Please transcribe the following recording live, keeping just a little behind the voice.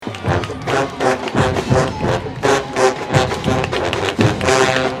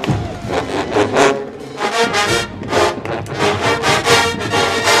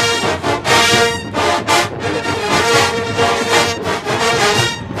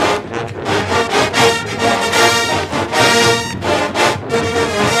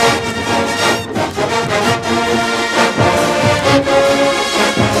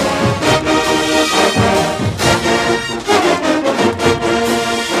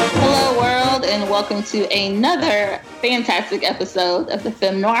welcome to another fantastic episode of the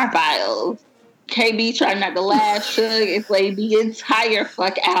Femme Noir Files. KB trying not to laugh. Suge is laid the entire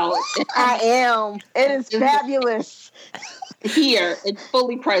fuck out. I am. It is fabulous. Here, it's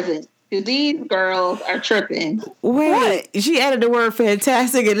fully present. These girls are tripping. Wait, what? She added the word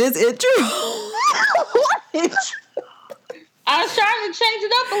fantastic in this intro. What? I was trying to change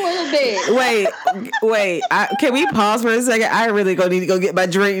it up a little bit. Wait. Can we pause for a second? I really gonna need to go get my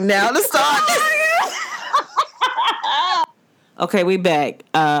drink now to start. Okay, we back.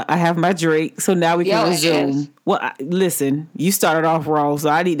 I have my drink, so now we can resume. Well, listen, you started off wrong, so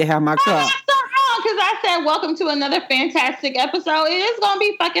I need to have my cup. Because I said, welcome to another fantastic episode. It is going to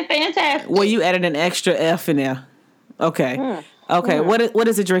be fucking fantastic. Well, you added an extra F in there. Okay. Okay, What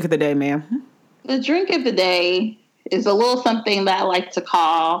is the drink of the day, ma'am? The drink of the day is a little something that I like to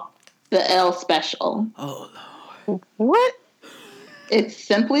call the L Special. Oh, Lord. What? It's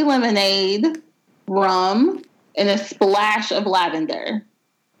simply lemonade, rum, and a splash of lavender.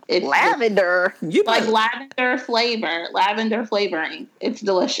 It's lavender? Like lavender flavoring. It's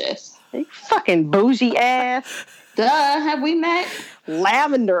delicious. You fucking bougie ass. Duh, have we met?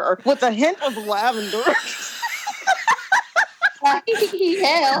 Lavender with a hint of lavender.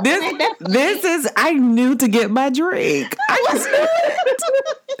 Hell, this is, I knew to get my drink. I just knew it.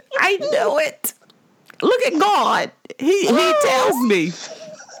 I know it. Look at God. He tells me.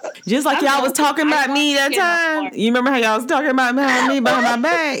 Just like y'all was talking about me that time. You remember how y'all was talking about me behind my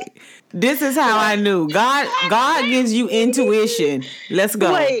back? This is how I knew. God gives you intuition. Let's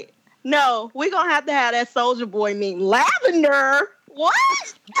go. Wait. No, we're going to have that Soulja Boy meme. Lavender? What?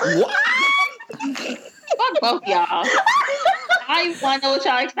 Fuck both y'all. I want to know what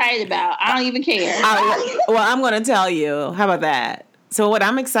y'all excited about. I don't even care. Well, I'm going to tell you. How about that? So what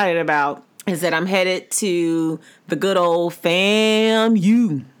I'm excited about is that I'm headed to the good old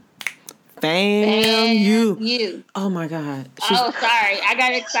FAMU. FAMU. Oh, my God. Oh, sorry. I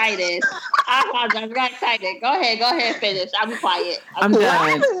got excited. I apologize. I got excited. Go ahead, finish. I'll be quiet. I'm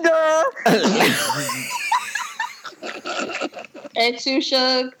done. And too,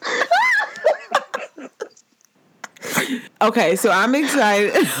 Suge. Okay, so I'm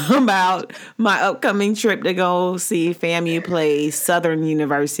excited about my upcoming trip to go see FAMU play Southern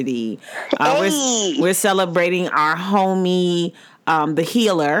University. We're celebrating our homie, the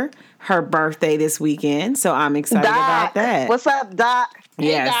Healer, her birthday this weekend. So I'm excited about that. What's up, Doc?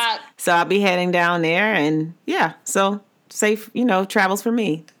 Yes. Hey, Doc. So I'll be heading down there, and so safe, travels for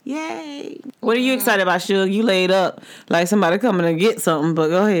me. Yay. What are you excited about, Suge? You laid up like somebody coming to get something, but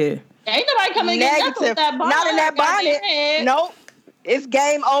go ahead. Ain't nobody coming to get nothing with that bonnet. Not in that bonnet. Nope. It's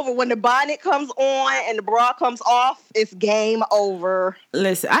game over. When the bonnet comes on and the bra comes off, it's game over.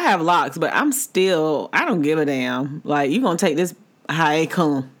 Listen, I have locks, but I don't give a damn. Like, you going to take this how it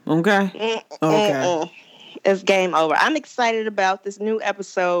come, okay? Okay. It's game over. I'm excited about this new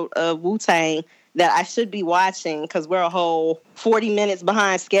episode of Wu-Tang that I should be watching because we're a whole 40 minutes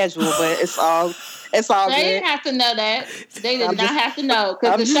behind schedule, but it's all they good. They didn't have to know that. They did not have to know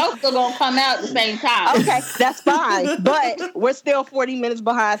because the show's still going to come out at the same time. Okay, that's fine. But we're still 40 minutes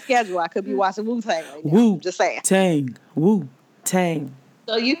behind schedule. I could be watching Wu-Tang right now. Wu just saying. Wu-Tang.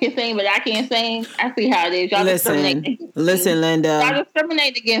 So you can sing, but I can't sing. I see how it is. Y'all Listen, Linda. Y'all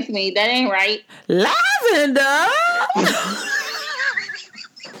discriminate against me. That ain't right. Lavender.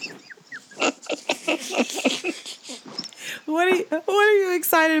 What are you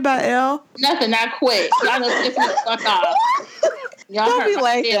excited about, Elle? Nothing. I quit. Y'all just get me the fuck off. Y'all don't be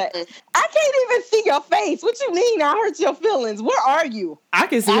like feelings. that. I can't even see your face. What you mean I hurt your feelings? Where are you? I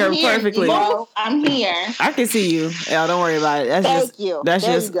can see her perfectly. I'm here. I can see you. Elle, don't worry about it. Thank you. That's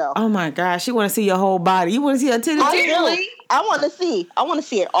there just, you go. Oh my gosh, she want to see your whole body. You want to see her titties? Really? I want to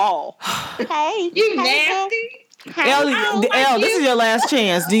see it all. Hey, you nasty. Elle, this is your last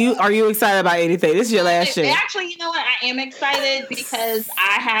chance. Are you excited about anything? This is your last chance. Actually, you know what? I am excited because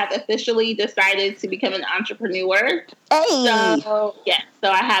I have officially decided to become an entrepreneur. Hey. So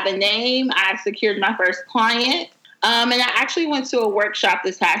I have a name. I secured my first client. And I actually went to a workshop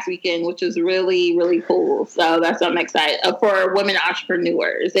this past weekend, which was really, really cool. So that's what I'm excited for women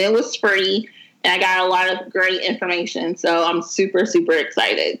entrepreneurs. And it was free. And I got a lot of great information. So I'm super, super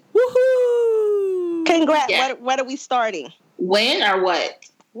excited. Woohoo! Congrats. Yeah. What are we starting? When or what?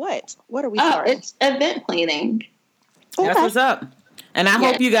 What are we starting? It's event planning. Okay. That's what's up. And I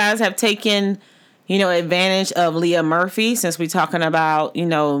hope you guys have taken, advantage of Leah Murphy, since we're talking about,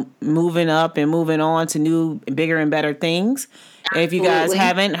 moving up and moving on to new, bigger and better things. Absolutely. If you guys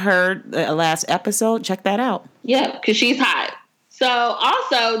haven't heard the last episode, check that out. Yeah, because she's hot. So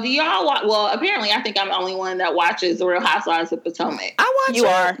also, do y'all watch? Well, apparently I think I'm the only one that watches The Real Housewives of Potomac. I watch You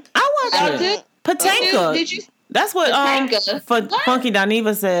are. I watch it. Patanka. Did you? That's what Funky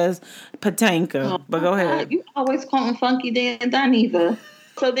Dineva says. Patanka. Oh, but go ahead. You always calling Funky Dineva.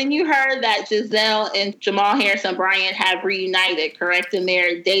 So then you heard that Giselle and Jamal Harrison Bryant have reunited, correct? And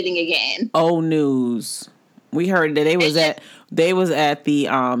they're dating again. Old news. We heard that they was at the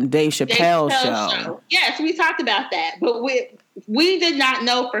Dave Chappelle show. Yes, we talked about that, but we did not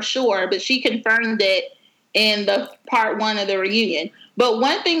know for sure. But she confirmed it in the part 1 of the reunion. But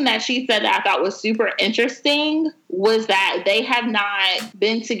one thing that she said that I thought was super interesting was that they have not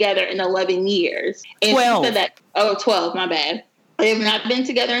been together in 11 years. And 12. She said that 12, my bad. They have not been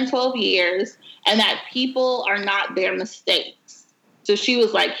together in 12 years, and that people are not their mistakes. So she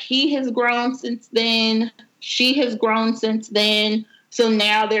was like, he has grown since then. She has grown since then. So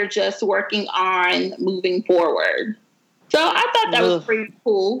now they're just working on moving forward. So I thought that was pretty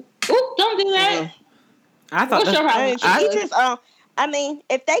cool. Oop, don't do that. I thought I mean,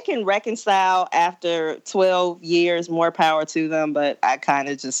 if they can reconcile after 12 years, more power to them, but I kind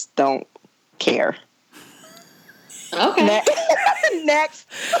of just don't care. Okay. Next.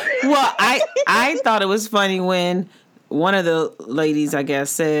 Well, I thought it was funny when one of the ladies, I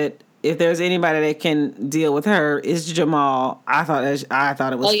guess, said if there's anybody that can deal with her, it's Jamal. I thought it was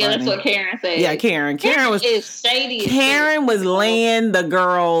funny. Oh yeah, that's what Karen said. Yeah, Karen is shady. Karen was laying the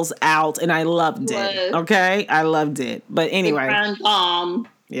girls out, and I loved it. Okay, I loved it. But anyway,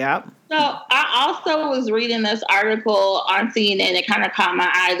 yep. So I also was reading this article on CNN. It kind of caught my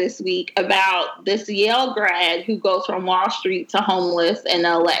eye this week about this Yale grad who goes from Wall Street to homeless in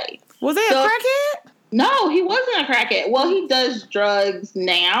LA. Was he a crackhead? No, he wasn't a crackhead. Well, he does drugs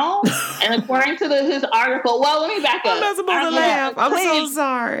now. And according to his article, well, let me back up. I'm not supposed to laugh. I'm so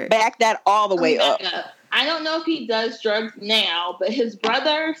sorry. Back that all the way up. I don't know if he does drugs now, but his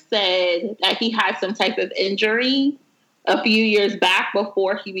brother said that he had some type of injury a few years back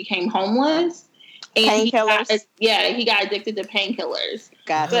before he became homeless. Painkillers? He got addicted to painkillers.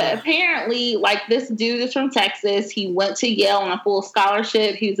 Gotcha. But apparently, like, this dude is from Texas. He went to Yale on a full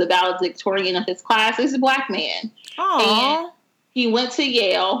scholarship. He was a valedictorian of his class. He's a black man. Aww. And he went to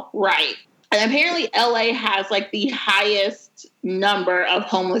Yale, right. And apparently LA has, like, the highest number of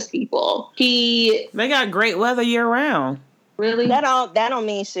homeless people. They got great weather year round. Really? That don't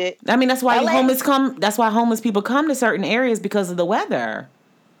mean shit. I mean, that's why homeless people come to certain areas because of the weather.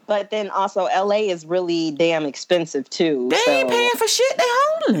 But then also, LA is really damn expensive too. They ain't paying for shit. They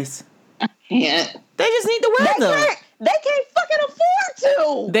homeless. Yeah. They just need the weather. They can't fucking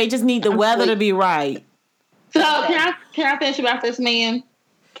afford to. They just need the weather to be right. So can I finish about this man?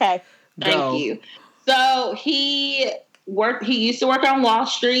 Okay. Thank you. So he used to work on Wall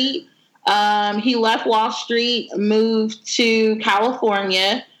Street. He left Wall Street, moved to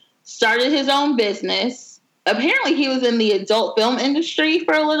California, started his own business. Apparently, he was in the adult film industry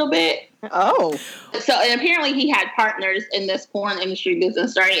for a little bit. Oh. So, and apparently he had partners in this porn industry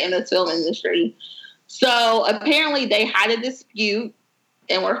business, right, in this film industry. So, apparently they had a dispute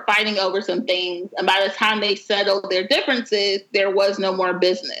and were fighting over some things. And by the time they settled their differences, there was no more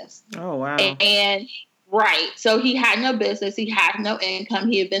business. Oh, wow. And right. So, he had no business. He had no income.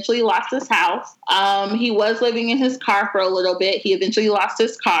 He eventually lost his house. He was living in his car for a little bit. He eventually lost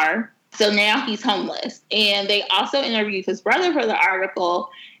his car. So now he's homeless. And they also interviewed his brother for the article.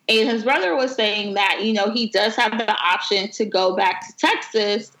 And his brother was saying that, he does have the option to go back to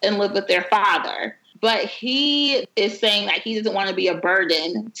Texas and live with their father. But he is saying that he doesn't want to be a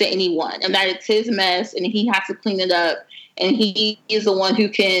burden to anyone and that it's his mess and he has to clean it up. And he is the one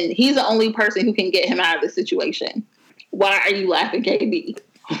he's the only person who can get him out of the situation. Why are you laughing, KB?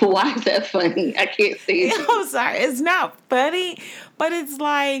 Why is that funny? I can't say it. I'm sorry. It's not funny, but it's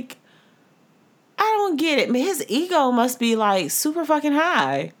like, I don't get it. His ego must be like super fucking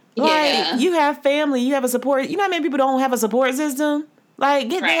high. Yeah. Like, you have family, you have a support. You know how many people don't have a support system? Like,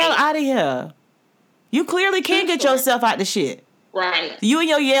 get the hell out of here. You clearly can't get yourself out the shit. Right. You and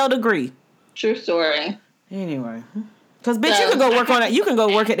your Yale degree. True story. Anyway. Because, bitch, you can go work on it. You can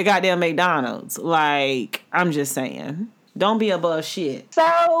go work at the goddamn McDonald's. Like, I'm just saying. Don't be above shit.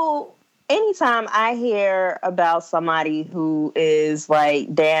 So, anytime I hear about somebody who is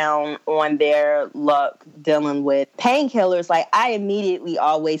like down on their luck dealing with painkillers, like I immediately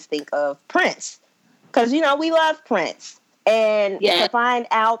always think of Prince. Because, we love Prince. And to find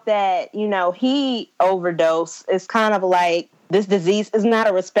out that, he overdosed, it's kind of like this disease is not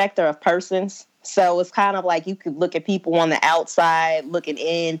a respecter of persons. So it's kind of like you could look at people on the outside looking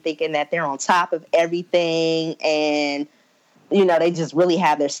in, thinking that they're on top of everything and they just really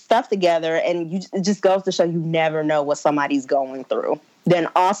have their stuff together, and it just goes to show you never know what somebody's going through. Then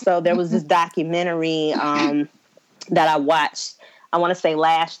also there was this documentary that I watched I want to say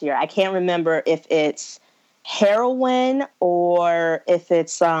last year. I can't remember if it's heroin or if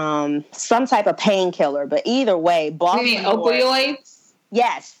it's some type of painkiller, but either way, Baltimore. You mean opioids?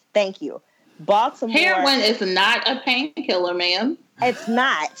 Yes, thank you. Baltimore. Heroin is not a painkiller, ma'am. It's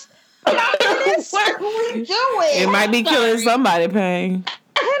not. What are we doing? It might be killing somebody, Pain.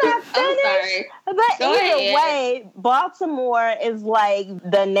 Can I finish? But Go either ahead. way, Baltimore is like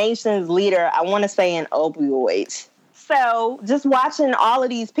the nation's leader, I want to say, in opioids. So just watching all of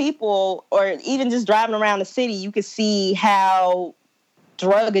these people, or even just driving around the city, you can see how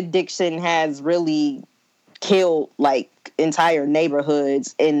drug addiction has really killed like entire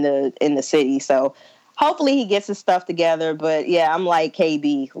neighborhoods in the city. So hopefully he gets his stuff together. But yeah, I'm like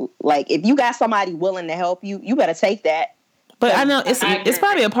KB. Like if you got somebody willing to help you, you better take that. But I know it's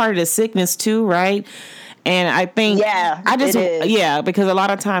probably a part of the sickness too, right? And I think, because a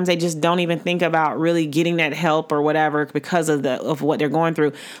lot of times they just don't even think about really getting that help or whatever because of what they're going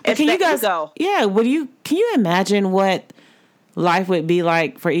through. But can you guys go? Yeah, can you imagine what life would be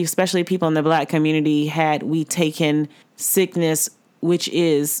like for especially people in the Black community had we taken sickness, which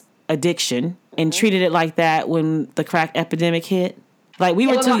is addiction, and treated it like that when the crack epidemic hit? Like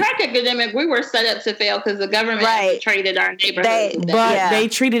the crack epidemic, we were set up to fail because the government traded our neighborhood. They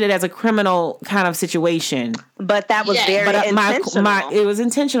treated it as a criminal kind of situation. But that was very intentional. It was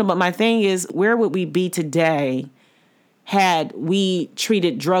intentional. But my thing is, where would we be today had we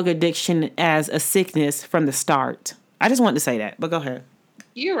treated drug addiction as a sickness from the start? I just wanted to say that, but go ahead.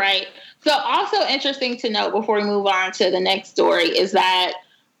 You're right. So also interesting to note before we move on to the next story is that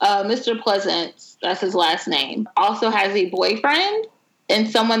Mr. Pleasant, that's his last name, also has a boyfriend. And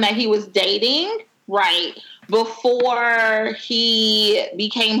someone that he was dating, before he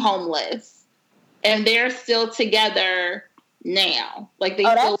became homeless. And they're still together now. Like, they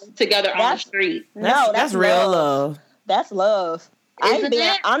still live together on the street. That's real love. That's love.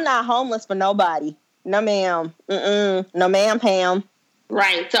 I'm not homeless for nobody. No, ma'am. No, ma'am, Pam.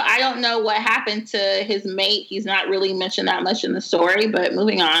 Right. So I don't know what happened to his mate. He's not really mentioned that much in the story, but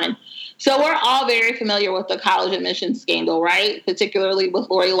moving on. So we're all very familiar with the college admissions scandal, right? Particularly with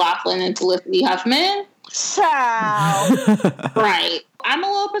Lori Loughlin and Felicity Huffman. Child. Right. I'm a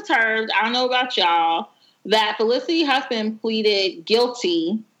little perturbed. I don't know about y'all. That Felicity Huffman pleaded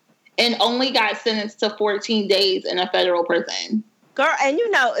guilty and only got sentenced to 14 days in a federal prison. Girl, and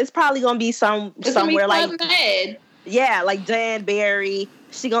it's probably going to be somewhere like Med. Yeah, like Dan Barry.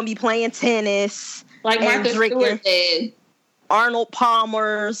 She going to be playing tennis. Like Martha Stewart did. Arnold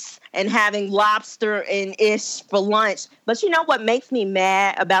Palmer's and having lobster and ish for lunch. But you know what makes me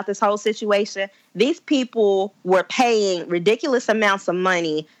mad about this whole situation? These people were paying ridiculous amounts of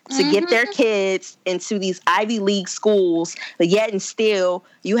money to get their kids into these Ivy League schools, but yet and still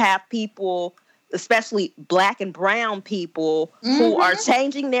you have people, especially Black and brown people, who are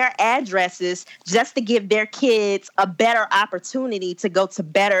changing their addresses just to give their kids a better opportunity to go to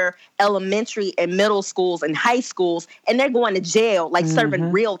better elementary and middle schools and high schools, and they're going to jail, like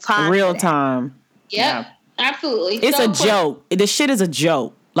serving real time. Real time. Yep, yeah, absolutely. It's a joke. The shit is a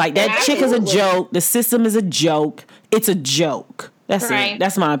joke. Like, that chick is a joke. The system is a joke. It's a joke. That's it.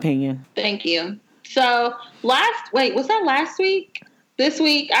 That's my opinion. Thank you. So, was that last week? This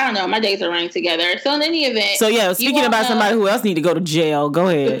week, I don't know. My days are running together. So in any event. So yeah, speaking about somebody who else need to go to jail, go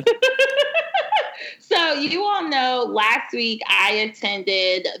ahead. So you all know last week I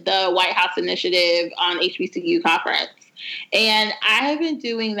attended the White House Initiative on HBCU conference. And I have been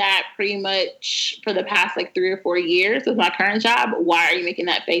doing that pretty much for the past 3 or 4 years with my current job. Why are you making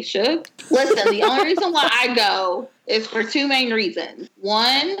that face, Shug? Listen, the only reason why I go is for 2 main reasons.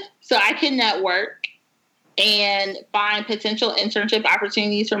 One, so I can network and find potential internship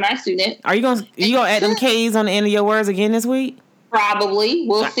opportunities for my students. Are you gonna add them K's on the end of your words again this week? Probably.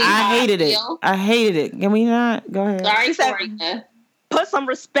 We'll see. I hated it. Can we not? Go ahead. Sorry, Sarita. Put some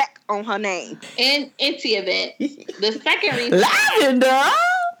respect on her name. In any event, the second reason. Lavender.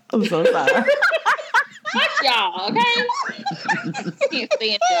 I'm so sorry. Fuck y'all, okay? Can't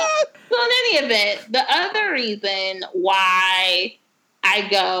stand y'all. So in any event, the other reason why I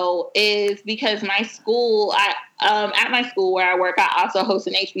go is because my school, at my school where I work, I also host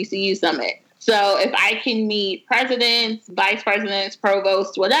an HBCU summit. So if I can meet presidents, vice presidents,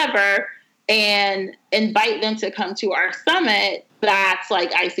 provosts, whatever, and invite them to come to our summit, that's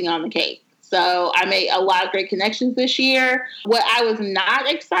like icing on the cake. So I made a lot of great connections this year. What I was not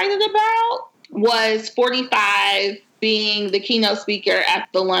excited about was 45 being the keynote speaker at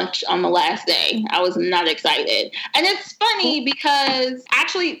the lunch on the last day. I was not excited. And it's funny because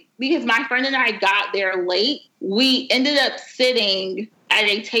my friend and I got there late, we ended up sitting at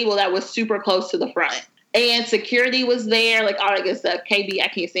a table that was super close to the front. and security was there, like all that good stuff. KB, I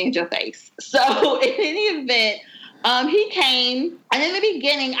can't stand your face. So in any event, he came, and in the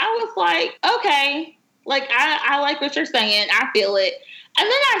beginning, I was like, okay, like I like what you're saying. I feel it. And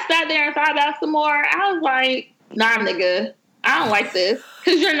then I sat there and thought about some more. I was like, nah, nigga, I don't like this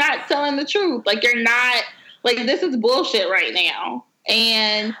because you're not telling the truth. Like, you're not, like, this is bullshit right now.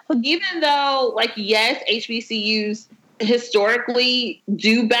 And even though, like, yes, HBCUs historically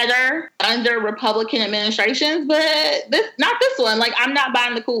do better under Republican administrations, but not this one. Like, I'm not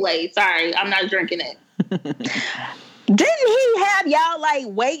buying the Kool-Aid. Sorry, I'm not drinking it. Didn't he have y'all, like,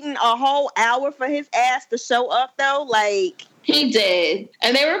 waiting a whole hour for his ass to show up, though? Like... He did.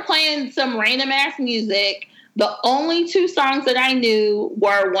 And they were playing some random-ass music. The only 2 songs that I knew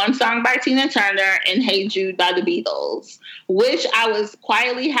were one song by Tina Turner and Hey Jude by the Beatles, which I was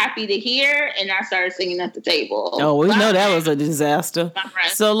quietly happy to hear, and I started singing at the table. Oh, we know that was a disaster.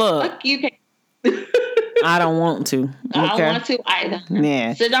 So, look. You can. I don't want to. Okay. I don't want to either.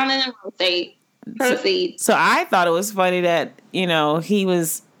 Yeah. Sit down and rotate. Proceed. So I thought it was funny that, he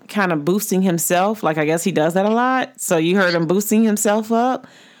was kind of boosting himself. Like, I guess he does that a lot. So you heard him boosting himself up.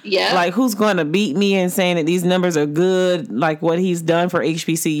 Yeah. Like, who's going to beat me and saying that these numbers are good, like what he's done for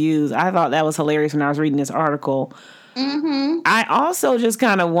HBCUs. I thought that was hilarious when I was reading this article. Mm-hmm. I also just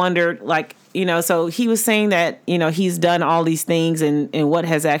kind of wondered, like, so he was saying that, he's done all these things and what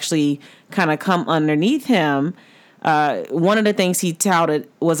has actually kind of come underneath him. One of the things he touted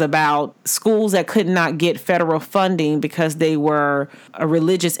was about schools that could not get federal funding because they were a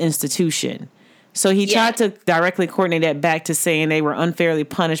religious institution. So he tried to directly coordinate that back to saying they were unfairly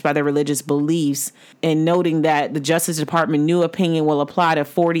punished by their religious beliefs, and noting that the Justice Department new opinion will apply to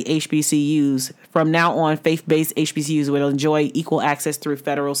 40 HBCUs. From now on, faith-based HBCUs will enjoy equal access through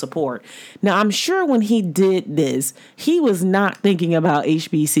federal support. Now, I'm sure when he did this, he was not thinking about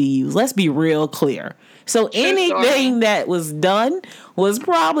HBCUs. Let's be real clear. So anything that was done was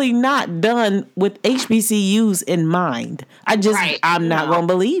probably not done with HBCUs in mind. I'm not going to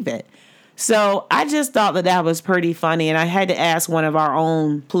believe it. So I just thought that was pretty funny. And I had to ask one of our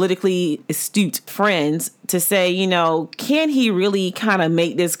own politically astute friends to say, can he really kind of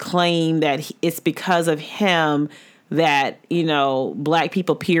make this claim that it's because of him that, black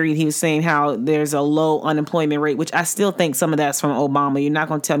people, period. He was saying how there's a low unemployment rate, which I still think some of that's from Obama. You're not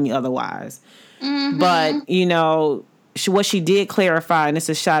going to tell me otherwise. Mm-hmm. But, what she did clarify, and this is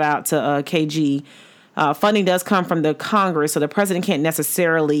a shout out to KG, funding does come from the Congress, so the president can't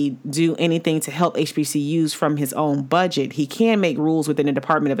necessarily do anything to help HBCUs from his own budget. He can make rules within the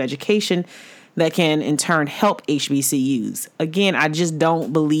Department of Education that can, in turn, help HBCUs. Again, I just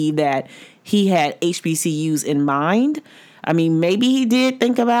don't believe that he had HBCUs in mind. I mean, maybe he did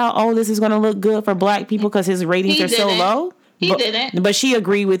think about, this is going to look good for black people because his ratings are so low. He didn't. But she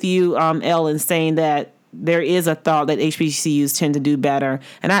agreed with you, Ellen, saying that there is a thought that HBCUs tend to do better.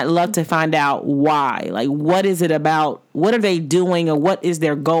 And I'd love to find out why. Like, what is it about? What are they doing, or what is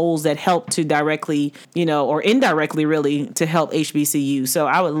their goals that help to directly, or indirectly really, to help HBCUs? So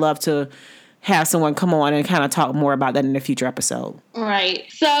I would love to have someone come on and kind of talk more about that in a future episode. Right.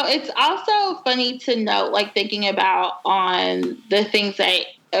 So it's also funny to note, like, thinking about on the things that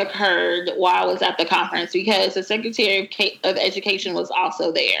occurred while I was at the conference, because the Secretary of Education was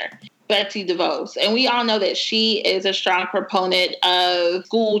also there, Betsy DeVos. And we all know that she is a strong proponent of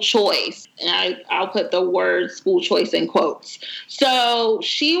school choice. And I'll put the word school choice in quotes. So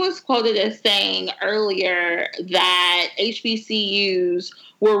she was quoted as saying earlier that HBCUs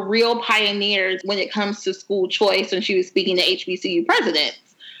were real pioneers when it comes to school choice, when she was speaking to HBCU presidents.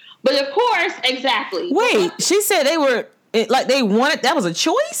 But of course, exactly. Wait, she said they were, like, they wanted, that was a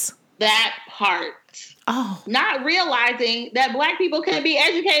choice? That part. Oh. Not realizing that black people couldn't be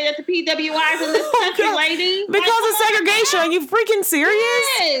educated at the PWIs in this country, lady. Because of segregation. Are you freaking serious?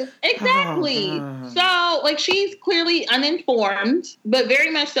 Yes, exactly. So, like, she's clearly uninformed, but very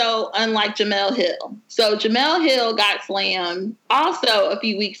much so unlike Jemele Hill. So Jemele Hill got slammed also a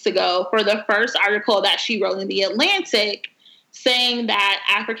few weeks ago for the first article that she wrote in The Atlantic, saying that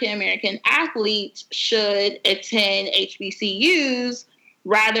African-American athletes should attend HBCUs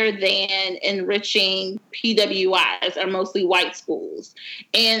rather than enriching PWIs, or mostly white schools.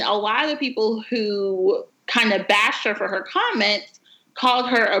 And a lot of the people who kind of bashed her for her comments called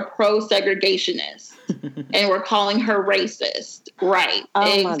her a pro-segregationist and were calling her racist. Right. Oh,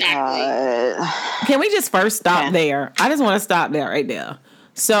 exactly. My God. Can we just first stop there? I just want to stop there right there.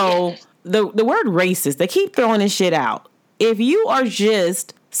 So the word racist, they keep throwing this shit out. If you are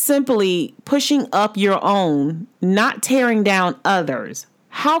just simply pushing up your own, not tearing down others,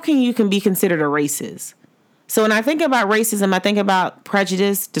 how can you be considered a racist? So when I think about racism, I think about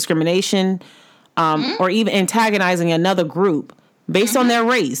prejudice, discrimination, or even antagonizing another group based on their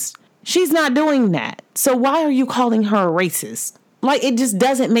race. She's not doing that. So why are you calling her a racist? Like, it just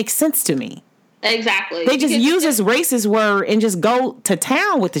doesn't make sense to me. Exactly. They just use this racist word and just go to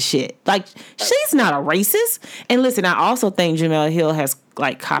town with the shit. Like, she's not a racist. And listen, I also think Jemele Hill has,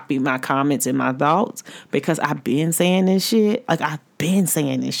 like, copied my comments and my thoughts because I've been saying this shit. Like, I've been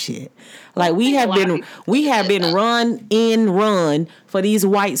saying this shit. Like, we have been run for these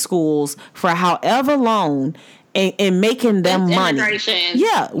white schools for however long and making them money.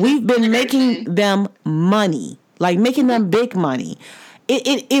 Yeah, we've been making them money. Like, making them big money.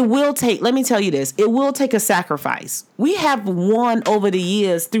 It will take, let me tell you this, it will take a sacrifice. We have won over the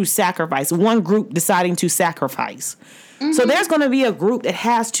years through sacrifice, one group deciding to sacrifice. So there's going to be a group that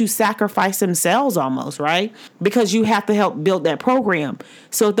has to sacrifice themselves almost, right? Because you have to help build that program.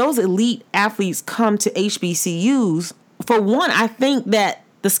 So if those elite athletes come to HBCUs, for one, I think that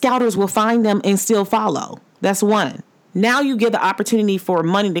the scouters will find them and still follow. That's one. Now you give the opportunity for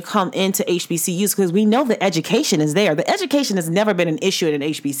money to come into HBCUs because we know the education is there. The education has never been an issue at an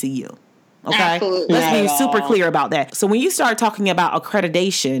HBCU. Okay? Absolutely. Let's be super clear about that. So when you start talking about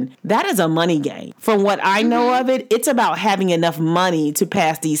accreditation, that is a money game. From what I know of it, it's about having enough money to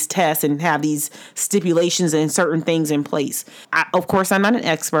pass these tests and have these stipulations and certain things in place. Of course, I'm not an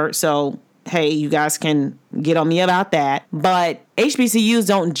expert, so hey, you guys can get on me about that. But HBCUs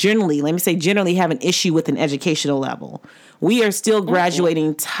don't generally have an issue with an educational level. We are still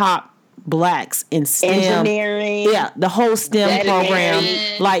graduating top blacks in STEM. Engineering. Yeah, the whole STEM program.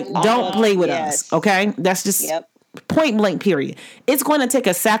 Like, don't play with us, okay? That's just point blank, period. It's going to take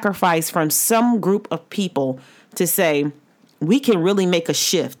a sacrifice from some group of people to say, we can really make a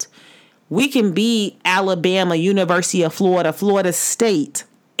shift. We can be Alabama, University of Florida, Florida State,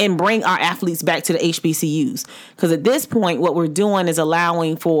 and bring our athletes back to the HBCUs. Because at this point, what we're doing is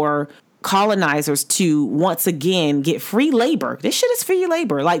allowing for colonizers to once again get free labor. This shit is free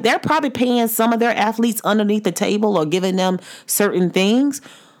labor. Like, they're probably paying some of their athletes underneath the table or giving them certain things.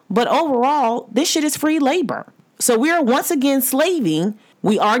 But overall, this shit is free labor. So we are once again slaving.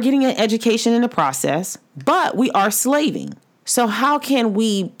 We are getting an education in the process, but we are slaving. So how can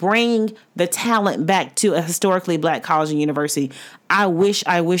we bring the talent back to a historically black college and university? I wish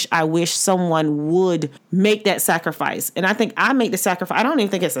someone would make that sacrifice. And I think I make the sacrifice. I don't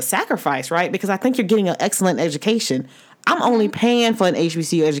even think it's a sacrifice, right? Because I think you're getting an excellent education. I'm only paying for an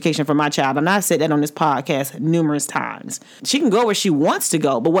HBCU education for my child. And I've said that on this podcast numerous times. She can go where she wants to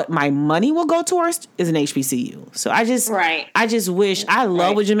go, but what my money will go towards is an HBCU. So I just wish, I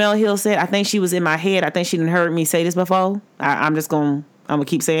love what Jemele Hill said. I think she was in my head. I think she didn't heard me say this before. I'm going to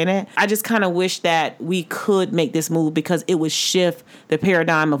keep saying it. I just kind of wish that we could make this move because it would shift the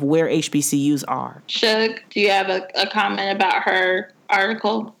paradigm of where HBCUs are. Shug, do you have a comment about her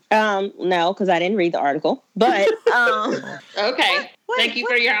article? No, because I didn't read the article. But okay. Thank you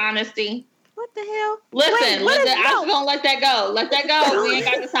for your honesty. What the hell? Listen, I'm just gonna let that go. Let that go. We ain't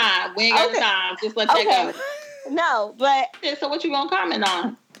got the time. Just let that go. No, but so what you gonna comment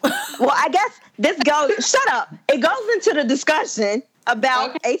on? Well, I guess this goes. Shut up. It goes into the discussion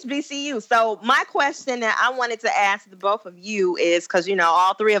about HBCU. So my question that I wanted to ask the both of you is, because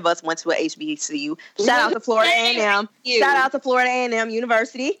all three of us went to a HBCU. Shout out to Florida A&M. Shout out to Florida A&M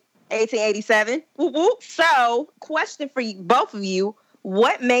University, 1887. Whoop, whoop. So, question for you, both of you: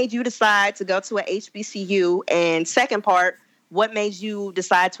 what made you decide to go to a HBCU? And second part, what made you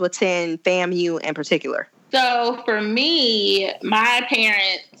decide to attend FAMU in particular? So for me, my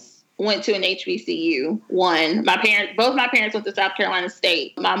parents went to an HBCU. Both my parents went to South Carolina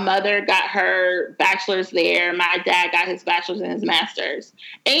State. My mother got her bachelor's there. My dad got his bachelor's and his master's.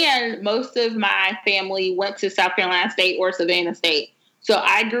 And most of my family went to South Carolina State or Savannah State. So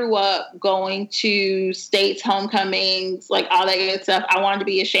I grew up going to states, homecomings, like all that good stuff. I wanted to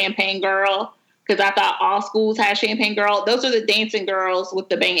be a Champagne girl because I thought all schools had Champagne girl. Those are the dancing girls with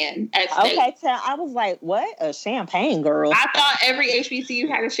the band at state. Okay, so I was like, what? A Champagne girl? I thought every HBCU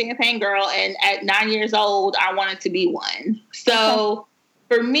had a Champagne girl, and at 9 years old, I wanted to be one. So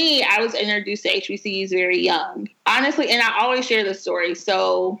for me, I was introduced to HBCUs very young. Honestly, and I always share this story.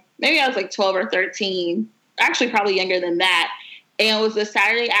 So maybe I was like 12 or 13, actually probably younger than that. And it was a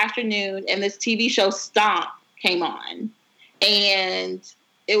Saturday afternoon, and this TV show Stomp came on. And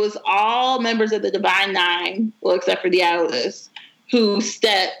it was all members of the Divine Nine, well, except for the Iotas, who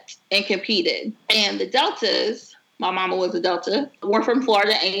stepped and competed. And the Deltas, my mama was a Delta, were from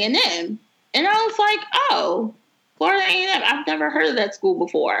Florida A&M. And I was like, oh, Florida A&M, I've never heard of that school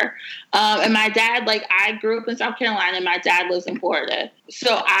before. And my dad, I grew up in South Carolina, and my dad lives in Florida.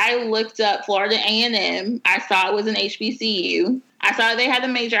 So I looked up Florida A&M. I saw it was an HBCU. I saw they had a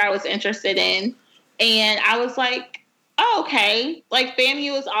major I was interested in. And I was like, oh, okay. Like,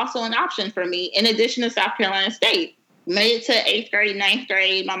 FAMU is also an option for me, in addition to South Carolina State. Made it to 8th grade, 9th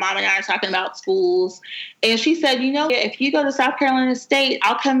grade. My mom and I are talking about schools. And she said, if you go to South Carolina State,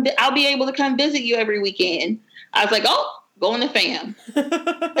 I'll be able to come visit you every weekend. I was like, oh, going to FAM.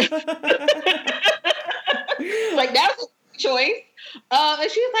 Like, that was a choice.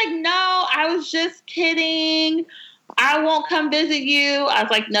 And she was like, no, I was just kidding. I won't come visit you. I was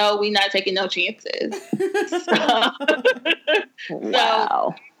like, no, we're not taking no chances.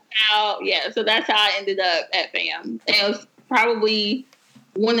 Wow. So that's how I ended up at FAM. And it was probably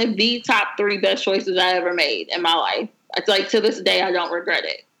one of the top 3 best choices I ever made in my life. It's like, to this day, I don't regret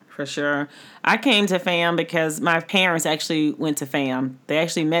it. For sure. I came to FAM because my parents actually went to FAM. They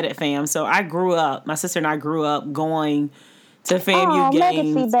actually met at FAM. So my sister and I grew up going to FAMU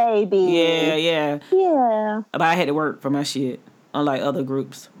games. Legacy baby. Yeah. But I had to work for my shit, unlike other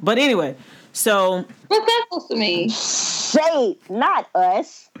groups. But anyway, so... What's that supposed to mean? Shade, not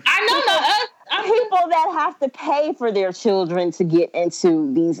us. I know, not us. People that have to pay for their children to get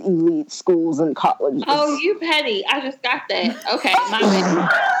into these elite schools and colleges. Oh, you petty. I just got that. Okay, my bad.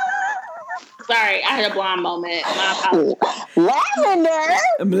 Sorry, I had a blonde moment. My apologies. Lavender.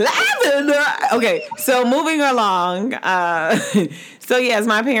 Okay, so moving along. So yes,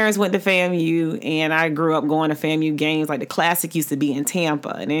 my parents went to FAMU, and I grew up going to FAMU games. Like, the Classic used to be in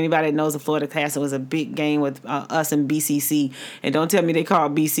Tampa, and anybody that knows the Florida Classic was a big game with us and BCC. And don't tell me they call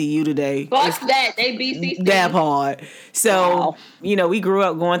BCU today. Fuck that, they BCC. That hard. So we grew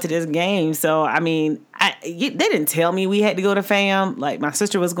up going to this game. So I mean, they didn't tell me we had to go to FAM. Like, my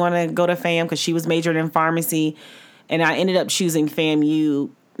sister was going to go to FAM because she was majoring in pharmacy, and I ended up choosing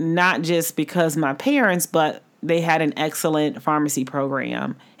FAMU not just because my parents, but they had an excellent pharmacy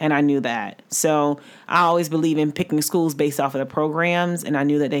program, and I knew that. So I always believe in picking schools based off of the programs, and I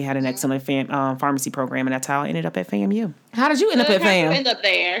knew that they had an excellent pharmacy program, and that's how I ended up at FAMU. How did you end up at FAM? How did you end up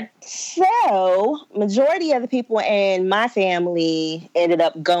there? So, majority of the people in my family ended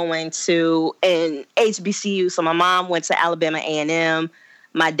up going to an HBCU. So my mom went to Alabama A&M.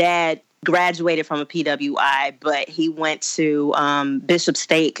 My dad graduated from a PWI, but he went to Bishop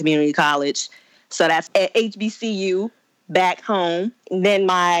State Community College. So that's at HBCU back home. And then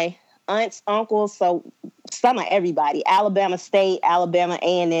my aunts, uncles, so some of everybody, Alabama State, Alabama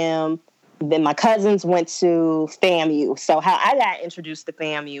A&M. Then my cousins went to FAMU. So how I got introduced to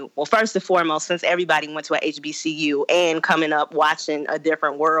FAMU, well, first and foremost, since everybody went to a HBCU and coming up watching A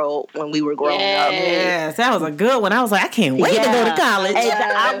Different World when we were growing up. Yes, that was a good one. I was like, I can't wait to go to college.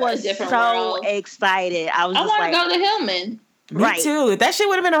 I was so excited. I want to go to Hillman. Me too. If that shit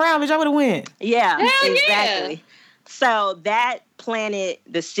would have been around, bitch, I would have went. Yeah, hell exactly. Yeah. So that planted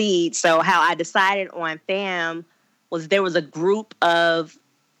the seed. So how I decided on FAM was there was a group of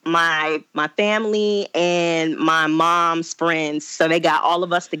my family and my mom's friends. So they got all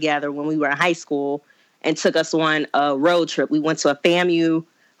of us together when we were in high school and took us on a road trip. We went to a FAMU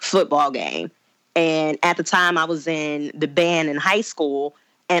football game. And at the time I was in the band in high school,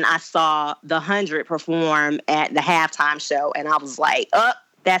 and I saw The 100 perform at the halftime show. And I was like,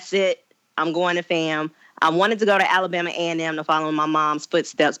 that's it. I'm going to FAM. I wanted to go to Alabama A&M to follow in my mom's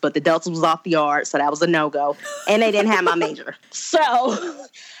footsteps, but the Delta was off the yard, so that was a no-go. And they didn't have my major. So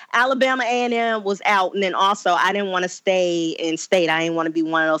Alabama A&M was out. And then also, I didn't want to stay in state. I didn't want to be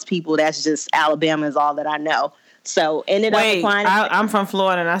one of those people that's just Alabama is all that I know. So ended up applying. I'm from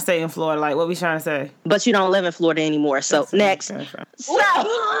Florida and I stay in Florida. Like, what we trying to say? But you don't live in Florida anymore. So next. So,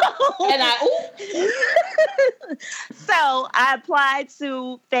 so I applied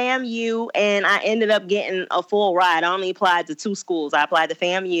to FAMU and I ended up getting a full ride. I only applied to 2 schools. I applied to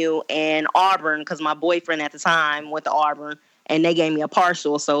FAMU and Auburn because my boyfriend at the time went to Auburn. And they gave me a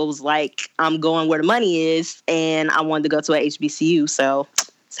partial. So it was like, I'm going where the money is. And I wanted to go to a HBCU. So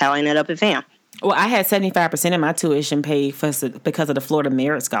that's how I ended up at FAM. Well, I had 75% of my tuition paid because of the Florida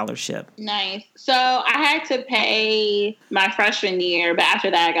Merit Scholarship. Nice. So I had to pay my freshman year, but after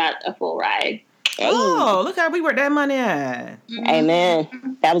that I got a full ride. Oh, look how we worked that money at. Mm-hmm.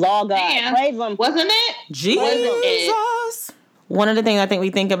 Amen. That was all God. Damn. Praise Him. Wasn't it? Jesus. One of the things I think we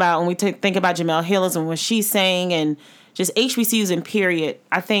think about when we think about Jamel Hillis and what she's saying and just HBCUs in period,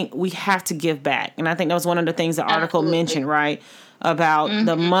 I think we have to give back. And I think that was one of the things the article mentioned, right? About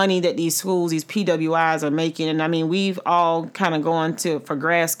the money that these schools, these PWIs are making. And I mean, we've all kind of gone for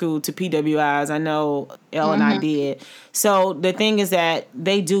grad school to PWIs. I know Elle and I did. So the thing is that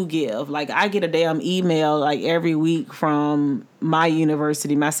they do give. Like, I get a damn email like every week from my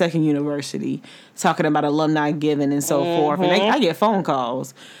university, my second university, talking about alumni giving and so forth. And I get phone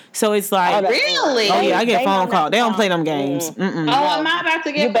calls. So it's like, really? Oh yeah, I get phone calls. They don't play them games. Oh, am I about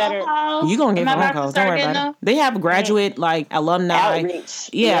to get phone calls? You gonna get phone calls? Don't worry about it. They have graduate like alumni, outreach.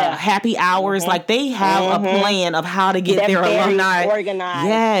 Happy hours. Like, they have a plan of how to get their alumni organized.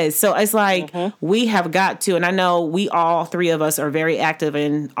 Yes, so it's like we have got to, and I know we all three of us are very active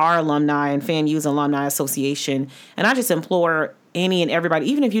in our alumni and FAMU's alumni association, and I just implore any and everybody,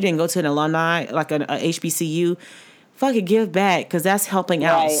 even if you didn't go to an alumni like a HBCU, fucking give back, because that's helping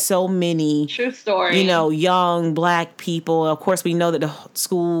out so many, true story, young Black people. Of course, we know that the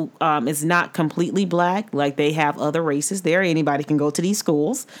school is not completely Black. Like, they have other races there. Anybody can go to these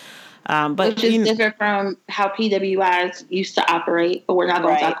schools. But which is different from how PWIs used to operate. But we're not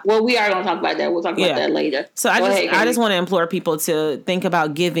going to talk. Well, we are going to talk about that. We'll talk about that later. So I just want to implore people to think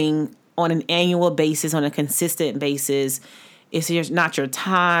about giving on an annual basis, on a consistent basis. It's not your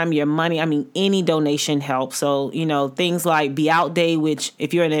time, your money. I mean, any donation helps. So, things like Be Out Day, which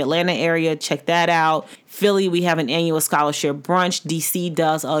if you're in the Atlanta area, check that out. Philly, we have an annual scholarship brunch. DC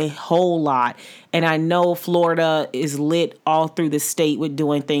does a whole lot. And I know Florida is lit all through the state with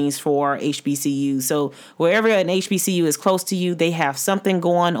doing things for HBCUs. So wherever an HBCU is close to you, they have something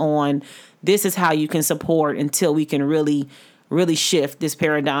going on. This is how you can support until we can really, really shift this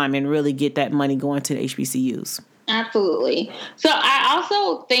paradigm and really get that money going to the HBCUs. Absolutely. So I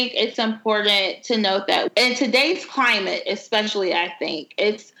also think it's important to note that in today's climate, especially, I think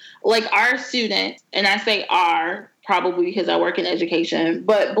it's like our students, and I say our probably because I work in education,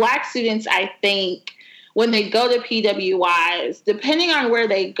 but Black students, I think when they go to PWIs, depending on where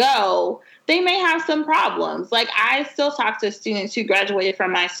they go, they may have some problems. Like, I still talk to students who graduated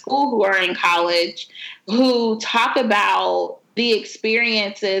from my school who are in college who talk about the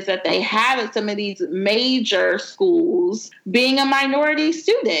experiences that they have at some of these major schools being a minority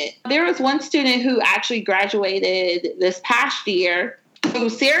student. There was one student who actually graduated this past year who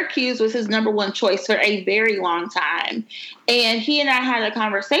Syracuse was his number one choice for a very long time. And he and I had a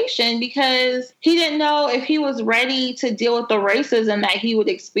conversation because he didn't know if he was ready to deal with the racism that he would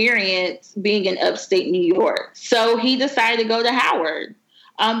experience being in upstate New York. So he decided to go to Howard.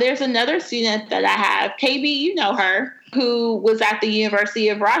 There's another student that I have, KB, you know her, who was at the University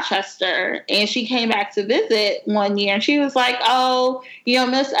of Rochester, and she came back to visit one year, and she was like, oh,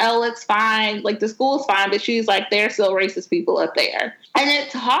 Miss Elle, it's fine. Like, the school's fine, but she's like, there's still racist people up there. And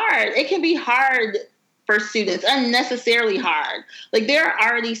it's hard. It can be hard for students, unnecessarily hard. Like, there are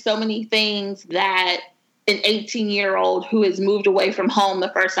already so many things that an 18-year-old who has moved away from home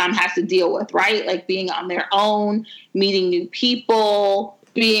the first time has to deal with, right? Like, being on their own, meeting new people,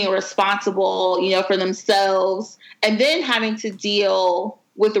 being responsible, for themselves, and then having to deal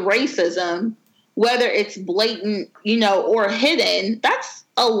with racism, whether it's blatant, or hidden. That's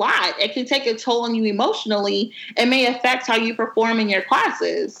a lot. It can take a toll on you emotionally and may affect how you perform in your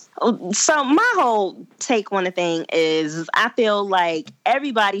classes. So my whole take on the thing is I feel like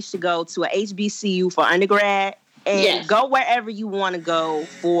everybody should go to a HBCU for undergrad and go wherever you want to go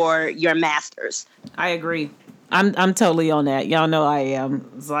for your master's. I agree. I'm totally on that. Y'all know I am.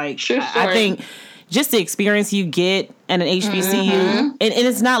 It's like, I think just the experience you get at an HBCU, and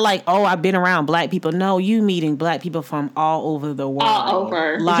it's not like, oh, I've been around Black people. No, you meeting Black people from all over the world. All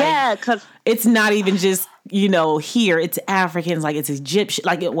over. Like, because it's not even just, here. It's Africans, like it's Egyptian.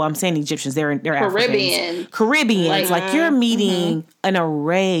 Like, I'm saying Egyptians, they're Africans. Caribbeans. Like you're meeting an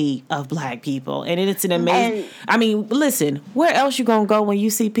array of Black people. And it's an amazing, I mean, listen, where else you gonna go when you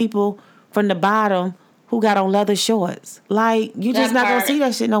see people from the bottom who got on leather shorts? Like, you just not gonna see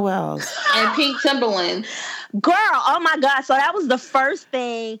that shit nowhere else. And pink Timberlands. Girl, oh my God. So that was the first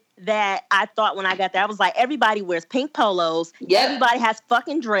thing that I thought when I got there. I was like, everybody wears pink polos. Yep. Everybody has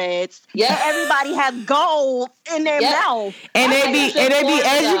fucking dreads. Yeah. Everybody has gold in their mouth. And they be educated. And they be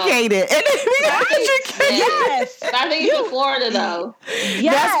educated. Yes. I think it's in Florida though.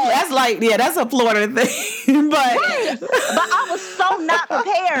 Yes. That's a Florida thing. But I was so not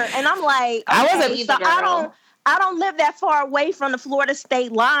prepared. And I'm like, I wasn't either, I don't live that far away from the Florida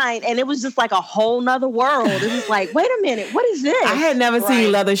state line, and it was just like a whole nother world. It was like, wait a minute, what is this? I had never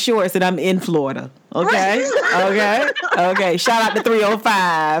seen leather shorts, and I'm in Florida. Okay? Okay. Shout out to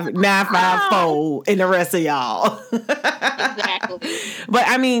 305-954 and the rest of y'all. Exactly. But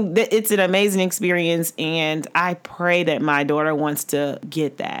I mean, it's an amazing experience, and I pray that my daughter wants to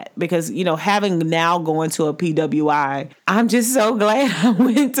get that because, having now going to a PWI, I'm just so glad I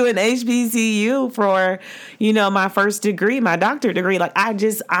went to an HBCU for, my first degree, my doctorate degree. Like,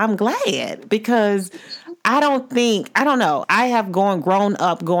 I'm glad because I don't know. I have grown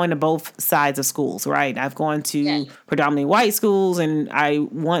up going to both sides of schools, right? I've gone to predominantly white schools, and I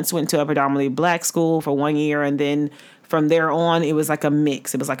once went to a predominantly black school for 1 year, and then from there on, it was like a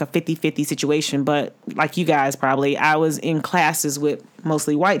mix. It was like a 50-50 situation. But like you guys probably, I was in classes with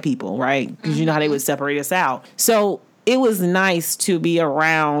mostly white people, right? Because you know how they would separate us out. So it was nice to be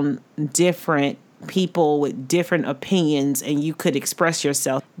around different people with different opinions, and you could express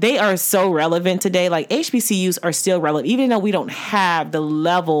yourself. They are so relevant today. Like HBCUs are still relevant, even though we don't have the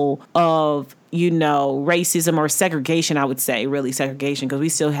level of, racism or segregation. I would say really segregation, because we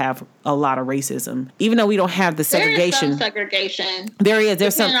still have a lot of racism, even though we don't have the segregation. There is some segregation. There is.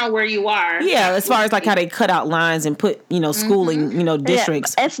 There's depending on where you are. Yeah, as far as like how they cut out lines and put, schooling,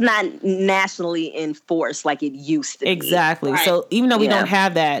 districts. Yeah, it's not nationally enforced like it used to be. Exactly. Right. So even though we don't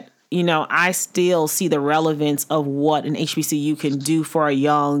have that, I still see the relevance of what an HBCU can do for a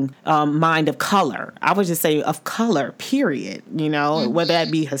young mind of color. I would just say of color, period. Whether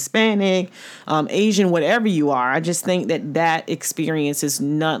that be Hispanic, Asian, whatever you are. I just think that experience is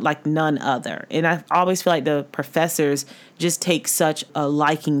none other. And I always feel like the professors just take such a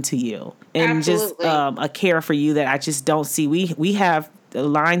liking to you and Absolutely. just a care for you that I just don't see. We have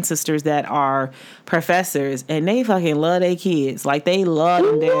line sisters that are professors, and they fucking love their kids. Like, they love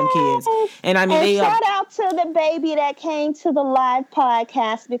them damn kids. And I mean, shout out to the baby that came to the live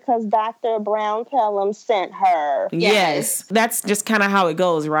podcast because Dr. Brown Pelham sent her. Yes. That's just kind of how it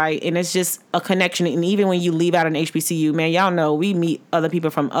goes, right? And it's just a connection. And even when you leave out an HBCU, man, y'all know we meet other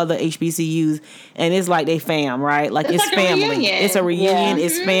people from other HBCUs, and it's like they fam, right? Like, it's family. It's a reunion. Yeah.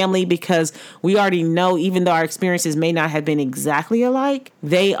 It's family, because we already know, even though our experiences may not have been exactly alike,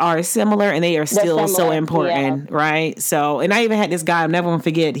 they are similar, and they are still so important, right? So, and I even had this guy, I'll never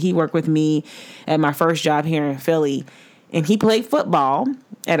forget, he worked with me at my first job here in Philly, and he played football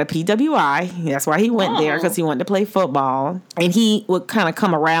at a PWI. That's why he went there, because he wanted to play football. And he would kind of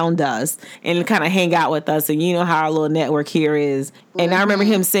come around us and kind of hang out with us, and you know how our little network here is. And I remember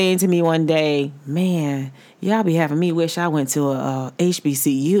him saying to me one day, man, y'all be having me wish I went to a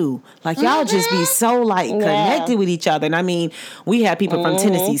HBCU. Like, y'all just be so, connected with each other. And I mean, we have people from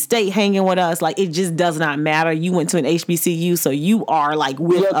Tennessee State hanging with us. Like, it just does not matter. You went to an HBCU, so you are,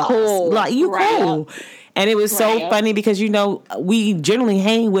 with us. Cool. Like, you cool. And it was so funny because, we generally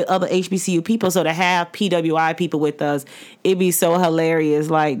hang with other HBCU people. So to have PWI people with us, it'd be so hilarious.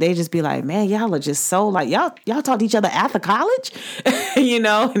 Like, they just be like, man, y'all are just so, y'all talk to each other after college,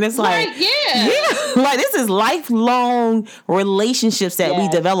 And it's like, like, this is lifelong relationships that we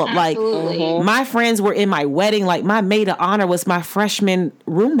develop. Absolutely. Like, my friends were in my wedding. Like, my maid of honor was my freshman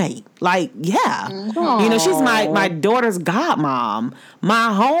roommate. Like, she's my daughter's godmom. My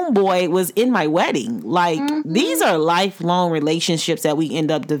homeboy was in my wedding. Like, these are lifelong relationships that we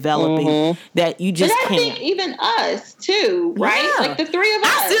end up developing that you just can't. I think even us too, right? Yeah. Like the three of us.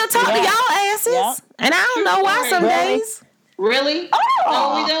 I still talk to y'all asses, and I don't know why some days. Really? Oh. Know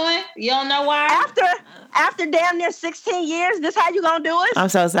what we doing? You don't know why? After damn near 16 years, this how you gonna do it? I'm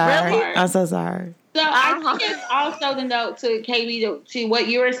so sorry. Really? I'm so sorry. So I think it's also the note to KB to what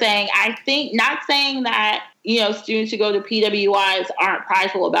you were saying. I think, not saying that, students who go to PWIs aren't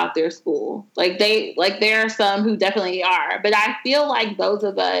prideful about their school. There are some who definitely are. But I feel like those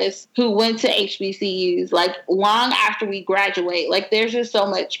of us who went to HBCUs, long after we graduate, there's just so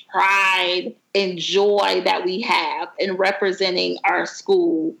much pride and joy that we have in representing our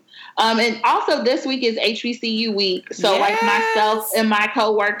school. And also this week is HBCU week. So myself and my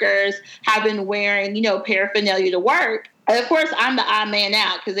coworkers have been wearing, paraphernalia to work. And of course, I'm the odd man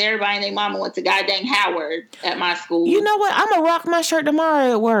out because everybody and their mama went to goddamn Howard at my school. You know what? I'm going to rock my shirt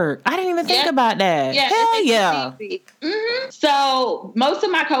tomorrow at work. I didn't even think about that. Yeah, hell yeah. So most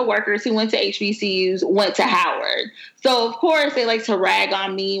of my coworkers who went to HBCUs went to Howard. So, of course, they like to rag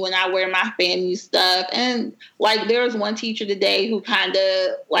on me when I wear my FAMU stuff. And, there was one teacher today who kind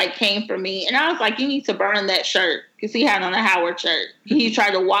of, came for me. And I was like, you need to burn that shirt. Because he had on a Howard shirt. He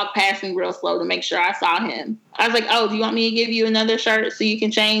tried to walk past me real slow to make sure I saw him. I was like, oh, do you want me to give you another shirt so you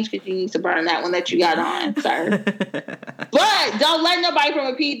can change? Because you need to burn that one that you got on, sir. But don't let nobody from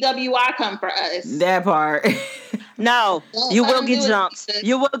a PWI come for us. That part. No, you will get jumped.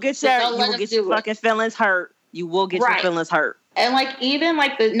 You will get you will get your fucking feelings hurt. You will get your feelings hurt. And even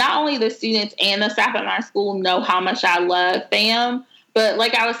not only the students and the staff at my school know how much I love FAM, But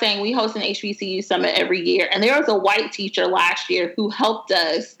like I was saying, we host an HBCU summit every year. And there was a white teacher last year who helped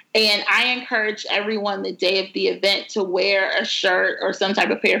us. And I encouraged everyone the day of the event to wear a shirt or some type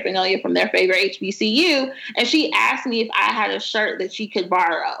of paraphernalia from their favorite HBCU. And she asked me if I had a shirt that she could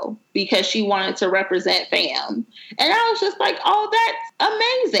borrow because she wanted to represent FAM. And I was just like, oh,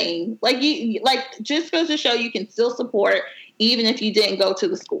 that's amazing. Just goes to show you can still support even if you didn't go to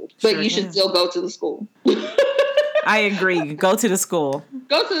the school. But you should still go to the school. I agree. Go to the school.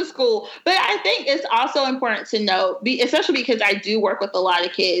 Go to the school. But I think it's also important to note, especially because I do work with a lot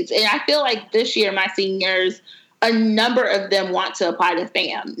of kids. And I feel like this year, my seniors, a number of them want to apply to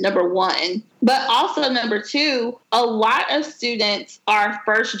FAM, number one. But also, number two, a lot of students are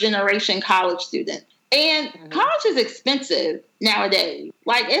first-generation college students. And college is expensive nowadays.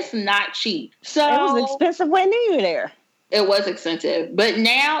 Like, it's not cheap. So it was expensive when you were there. It was expensive, but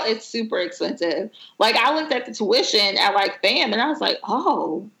now it's super expensive. Like, I looked at the tuition at like FAM and I was like,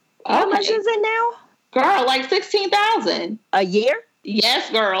 oh, okay. How much is it now? Girl, like $16,000 a year. Yes,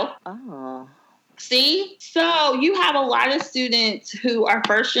 girl. Oh. See? So you have a lot of students who are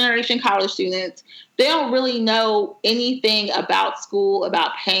first generation college students. They don't really know anything about school,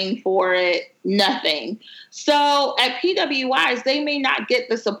 about paying for it, nothing. So at PWIs, they may not get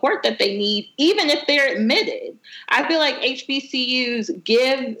the support that they need, even if they're admitted. I feel like HBCUs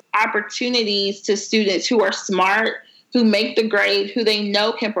give opportunities to students who are smart, who make the grade, who they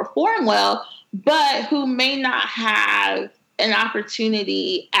know can perform well, but who may not have an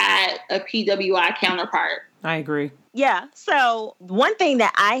opportunity at a PWI counterpart. I agree. Yeah. So one thing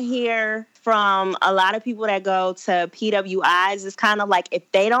that I hear from a lot of people that go to PWIs is kind of like if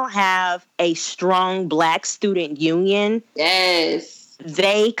they don't have a strong Black student union, yes,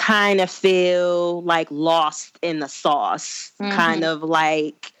 they kind of feel like lost in the sauce, kind of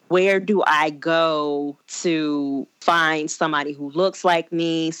like, where do I go to find somebody who looks like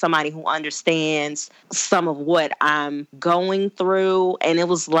me, somebody who understands some of what I'm going through? And it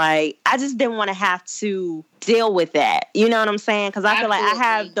was like, I just didn't want to have to deal with that. You know what I'm saying? Because I feel like I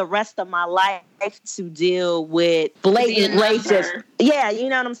have the rest of my life to deal with blatant racism. Yeah, you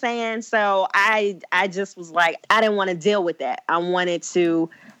know what I'm saying? So I just was like, I didn't want to deal with that. I wanted to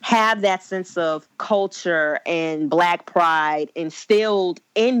have that sense of culture and Black pride instilled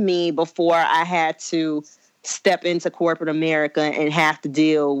in me before I had to step into corporate America and have to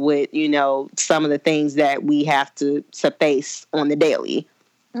deal with, you know, some of the things that we have to face on the daily.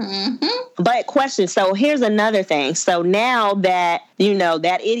 But question, so here's another thing. So now that, you know,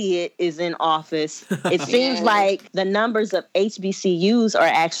 that idiot is in office, it seems like the numbers of HBCUs are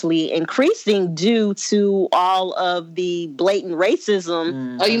actually increasing due to all of the blatant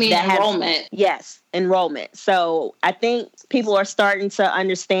racism. Oh, you mean enrollment? Yes, enrollment. So I think people are starting to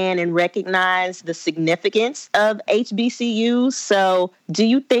understand and recognize the significance of HBCUs. So do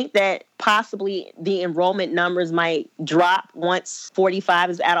you think that possibly the enrollment numbers might drop once 45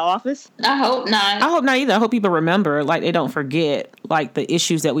 is out of office? I hope not. I hope not either. I hope people remember, like, they don't forget, like, the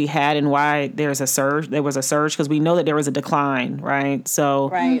issues that we had and why there was a surge, because we know that there was a decline, right? So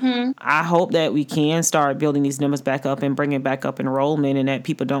I hope that we can start building these numbers back up and bringing back up enrollment, and that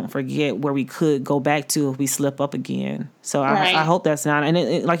people don't forget where we could go back to if we slip up again. So I hope that's not, and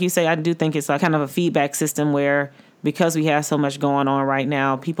it, like you say, I do think it's like kind of a feedback system where, because we have so much going on right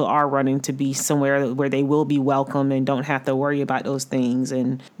now, people are running to be somewhere where they will be welcome and don't have to worry about those things.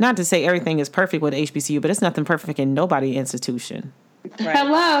 And not to say everything is perfect with HBCU, but it's nothing perfect in nobody's institution. Right.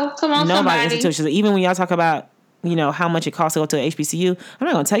 Hello, come on, nobody's institution. Even when y'all talk about, you know, how much it costs to go to a HBCU, I'm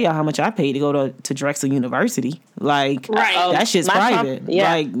not going to tell y'all how much I paid to go to Drexel University. Like, that shit's private.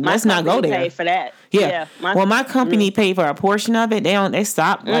 Like, let's not go there. Paid for that. Yeah. My company paid for a portion of it. They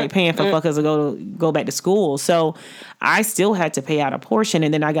stopped like paying for fuckers to go back to school. So I still had to pay out a portion,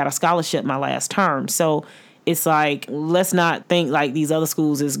 and then I got a scholarship my last term. So it's like, let's not think like these other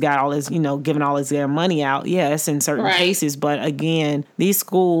schools has got all this, you know, giving all this their money out. Yes, in certain cases, but again, these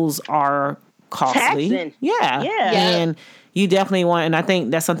schools are costly. Taxing. Yeah. And you definitely want, and I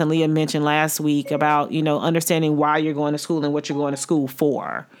think that's something Leah mentioned last week about, you know, understanding why you're going to school and what you're going to school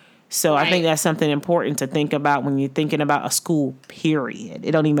for. So I think that's something important to think about when you're thinking about a school, period.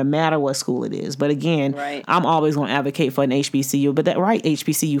 It don't even matter what school it is. But again, I'm always going to advocate for an HBCU, but that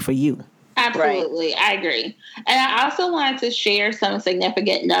HBCU for you. Absolutely. I agree. And I also wanted to share some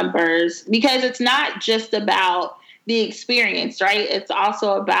significant numbers, because it's not just about the experience, right? It's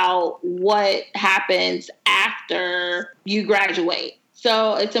also about what happens after you graduate.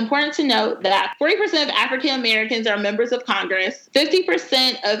 So it's important to note that 40% of African Americans are members of Congress,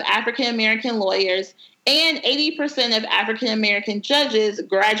 50% of African American lawyers, and 80% of African American judges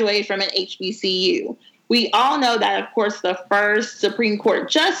graduate from an HBCU. we all know that, of course, the first Supreme Court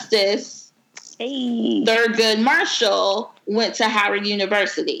justice, Thurgood Marshall, went to Howard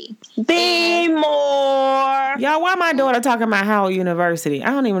University. Be more. Y'all, why my daughter talking about Howard University? I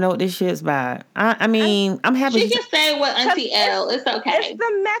don't even know what this shit's about. I mean, I'm happy. She can say what Auntie L. It's okay. It's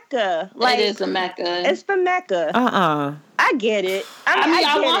the Mecca. Like, it is the Mecca. It's the Mecca. I get it.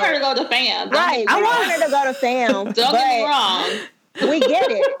 I want her to go to FAM. Right. I want her to go to FAM. Don't get me wrong. We get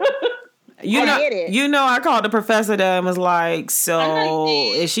it. You know, I called the professor there and was like, so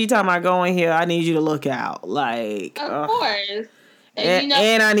if she talking about going here, I need you to look out. Like, of course. And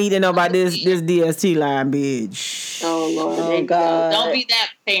I need to know about this DST line, bitch. Oh, Lord. Oh, God. Don't be that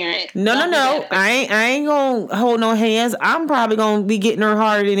parent. No. I ain't gonna hold no hands. I'm probably gonna be getting her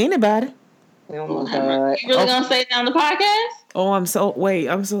harder than anybody. Oh, my God. You really gonna say it on the podcast? Oh, I'm so wait.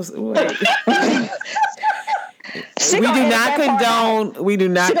 We do not condone. We do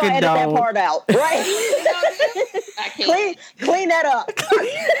not condone. Edit that part out, right? clean that up.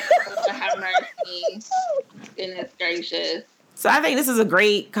 Have mercy. Goodness gracious. So I think this is a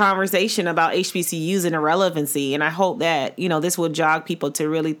great conversation about HBCUs and irrelevancy, and I hope that this will jog people to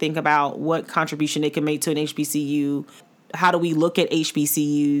really think about what contribution they can make to an HBCU. How do we look at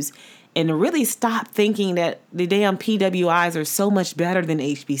HBCUs? And to really stop thinking that the damn PWIs are so much better than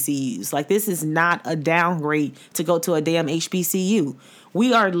HBCUs. Like, this is not a downgrade to go to a damn HBCU.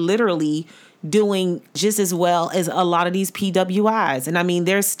 We are literally doing just as well as a lot of these PWIs. And I mean,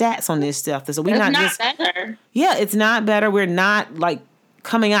 there's stats on this stuff. So we're not just better. Yeah, it's not better. We're not like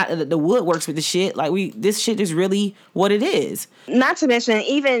coming out of the woodworks with the shit. Like, this shit is really what it is. Not to mention,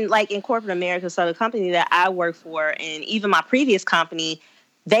 even like in corporate America, so the company that I work for and even my previous company,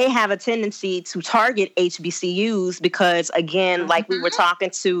 they have a tendency to target HBCUs because, again, like we were talking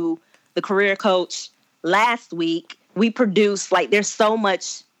to the career coach last week, we produce, like, there's so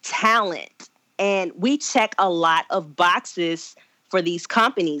much talent. And we check a lot of boxes for these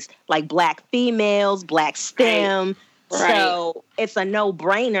companies, like Black females, Black STEM. Right. So it's a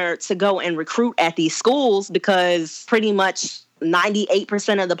no-brainer to go and recruit at these schools because pretty much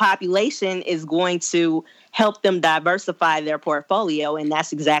 98% of the population is going to help them diversify their portfolio, and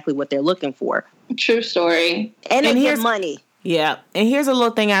that's exactly what they're looking for. True story. And they get money. Yeah. And here's a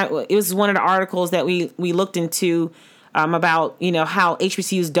little thing. It was one of the articles that we looked into about, how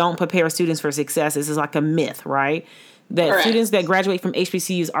HBCUs don't prepare students for success. This is like a myth, right? That Correct. Students that graduate from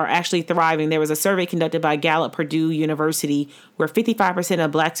HBCUs are actually thriving. There was a survey conducted by Gallup Purdue University where 55%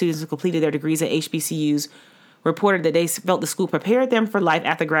 of Black students who completed their degrees at HBCUs reported that they felt the school prepared them for life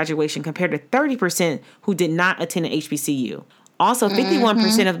after graduation compared to 30% who did not attend an HBCU. Also,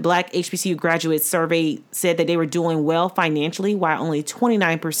 51% of Black HBCU graduates surveyed said that they were doing well financially, while only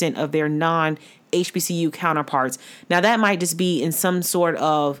 29% of their non-HBCU counterparts. Now, that might just be in some sort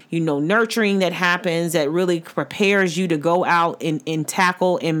of, nurturing that happens that really prepares you to go out and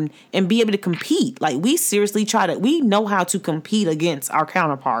tackle and be able to compete. Like, we seriously we know how to compete against our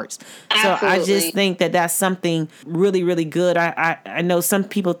counterparts. Absolutely. So I just think that that's something really, really good. I know some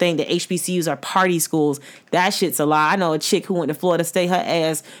people think that HBCUs are party schools. That shit's a lie. I know a chick who went to Florida State, her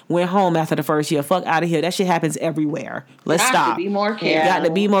ass went home after the first year. Fuck out of here. That shit happens everywhere. Let's stop. Be more careful. Got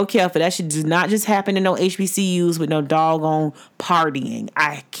to be more careful. That shit does not just happen in no HBCUs with no doggone partying.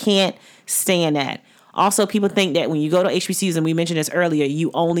 I can't stand that. Also, people think that when you go to HBCUs, and we mentioned this earlier,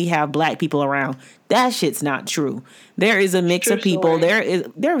 you only have Black people around. That shit's not true. There is a mix of people.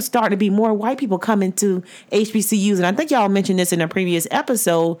 There's starting to be more white people coming to HBCUs, and I think y'all mentioned this in a previous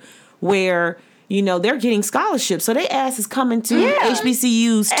episode where they're getting scholarships, so their ass is coming to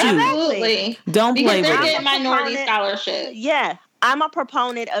HBCUs too. Absolutely. Don't play with it. They're getting minority scholarships. Yeah, I'm a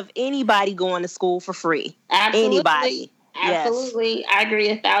proponent of anybody going to school for free. Absolutely. Anybody. Absolutely. Yes. I agree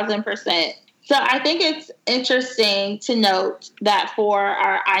 1,000%. So I think it's interesting to note that for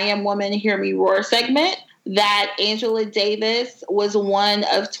our I Am Woman, Hear Me Roar segment, that Angela Davis was one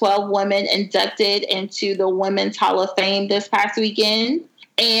of 12 women inducted into the Women's Hall of Fame this past weekend.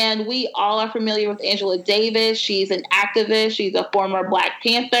 And we all are familiar with Angela Davis. She's an activist. She's a former Black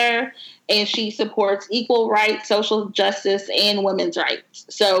Panther. And she supports equal rights, social justice, and women's rights.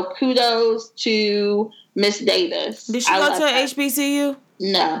 So kudos to Miss Davis. Did she go to an HBCU?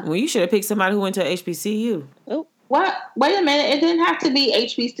 No. Well, you should have picked somebody who went to HBCU. Oh. What? Wait a minute. It didn't have to be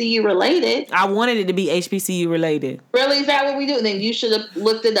HBCU related. I wanted it to be HBCU related. Really? Is that what we do? Then you should have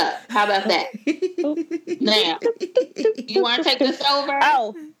looked it up. How about that? Now, you want to take this over?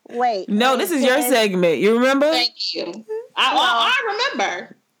 Oh, wait. No, this is your segment. You remember? Thank you. I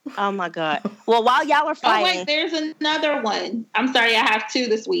remember. Oh, my God. Well, while y'all are fighting. Oh, wait. There's another one. I'm sorry. I have two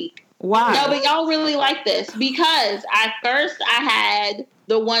this week. Why? No, but y'all really like this because at first I had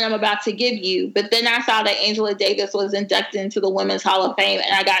the one I'm about to give you. But then I saw that Angela Davis was inducted into the Women's Hall of Fame,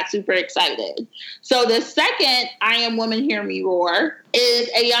 and I got super excited. So the second I Am Woman Hear Me Roar is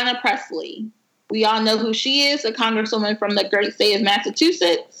Ayanna Pressley. We all know who she is, a congresswoman from the great state of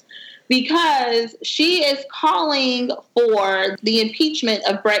Massachusetts, because she is calling for the impeachment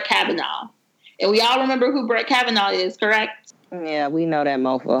of Brett Kavanaugh. And we all remember who Brett Kavanaugh is, correct? Yeah, we know that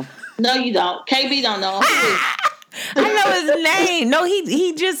mofo. No, you don't. KB don't know. I know his name. No,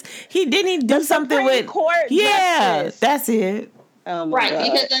 he didn't do something Supreme with Court yeah, justice. that's it. Oh my Right,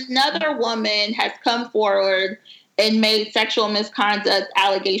 God. because another woman has come forward and made sexual misconduct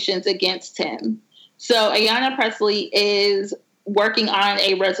allegations against him. So Ayanna Pressley is working on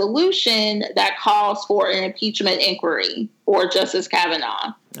a resolution that calls for an impeachment inquiry for Justice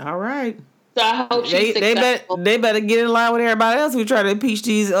Kavanaugh. All right. So I hope she's They successful. better get in line with everybody else who try to impeach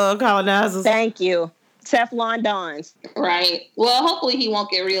these colonizers. Thank you. Teflon Dons. Right. Well, hopefully he won't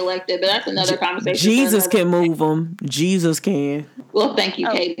get reelected, but that's another conversation. Jesus can move them. Jesus can. Well, thank you,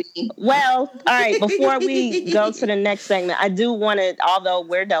 KB. Well, all right, before we go to the next segment, I do want to, although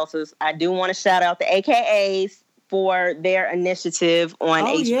we're Deltas, I do want to shout out the AKAs for their initiative on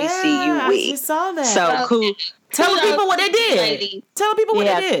HBCU I Week. just saw that. So cool. Tell the people what they did. Lady. Tell the people what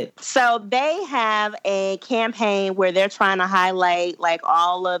they did. So they have a campaign where they're trying to highlight like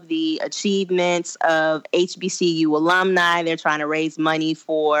all of the achievements of HBCU alumni. They're trying to raise money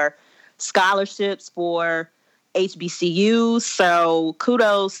for scholarships for HBCUs. So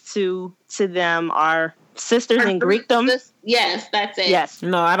kudos to them, our sisters in Greekdom. Yes, that's it. Yes.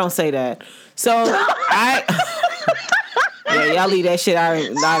 No, I don't say that. So yeah, y'all leave that shit out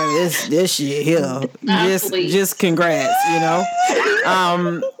of this shit here. Just congrats, you know.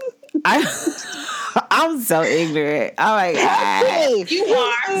 I'm so ignorant. I'm like, You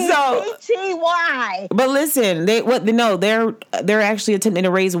are. So TY. but listen, they're actually attempting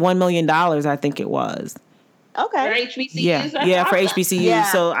to raise $1 million. I think it was. For Okay. HBCUs? Yeah, for HBCUs. Yeah.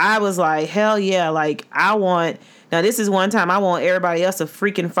 So I was like, hell yeah! Like I want. Now this is one time I want everybody else to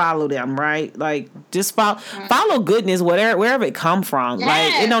freaking follow them, right? Like just follow goodness, wherever it come from. Yes,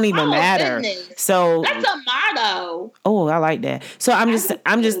 like it don't even follow matter. goodness. So That's a motto. oh, I like that. So I'm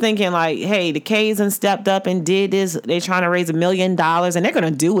just thinking like, hey, the K's and stepped up and did this. They're trying to raise $1 million and they're gonna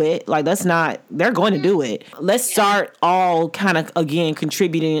do it. Like they're going to do it. Let's start all kind of again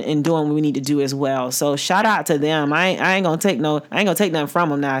contributing and doing what we need to do as well. So shout out to them. I ain't gonna take nothing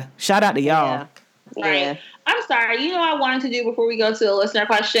from them now. Shout out to y'all. Yeah. Right. I'm sorry. You know what I wanted to do before we go to the listener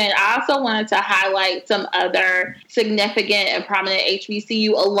question? I also wanted to highlight some other significant and prominent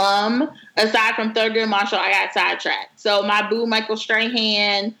HBCU alum. Aside from Thurgood Marshall, I got sidetracked. So my boo, Michael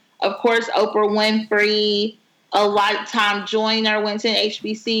Strahan, of course, Oprah Winfrey, a lifetime joiner, went to an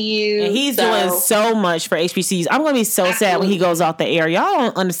HBCU. And he's doing so much for HBCUs. I'm going to be so sad when he goes off the air. Y'all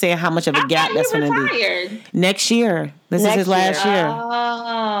don't understand how much of a gap that's going to be. Next year. This is his last year.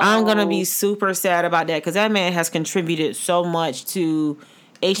 I'm going to be super sad about that because that man has contributed so much to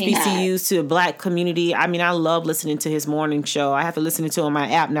HBCUs, to the black community. I mean, I love listening to his morning show. I have to listen to it on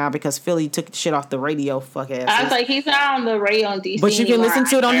my app now because Philly took shit off the radio. Fuck ass. I was like, he's not on the radio in DC. But you can listen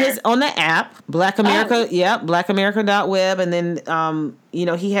to it on the app, Black America. Oh. Yep, BlackAmerica.web, and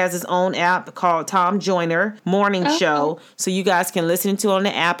then he has his own app called Tom Joyner Morning Show, so you guys can listen to it on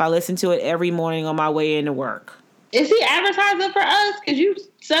the app. I listen to it every morning on my way into work. Is he advertising for us? Because you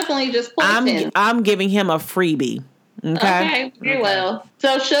definitely just plugged him. I'm giving him a freebie. Okay, very well.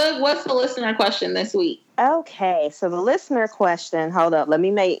 So, Shug, what's the listener question this week? Okay, so the listener question, hold up, let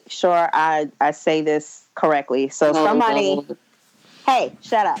me make sure I say this correctly. So hey,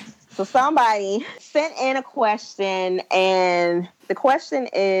 shut up. So somebody sent in a question, and the question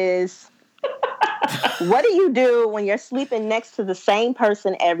is, what do you do when you're sleeping next to the same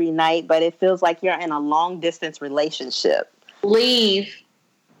person every night, but it feels like you're in a long distance relationship? Leave.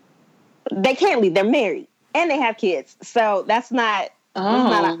 They can't leave. They're married and they have kids. So that's not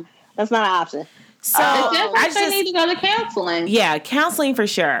an option. So they need to go to counseling. Yeah, counseling for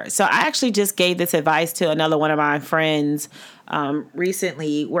sure. So I actually just gave this advice to another one of my friends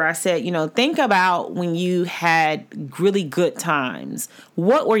recently where I said, think about when you had really good times.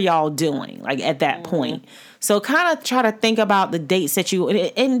 What were y'all doing like at that point? So kind of try to think about the dates that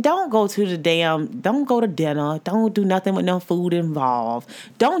and don't go to dinner. Don't do nothing with no food involved.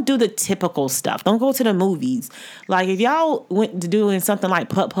 Don't do the typical stuff. Don't go to the movies. Like if y'all went to doing something like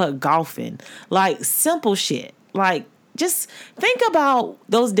putt-putt golfing, like simple shit, like just think about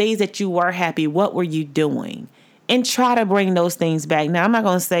those days that you were happy. What were you doing? And try to bring those things back. Now, I'm not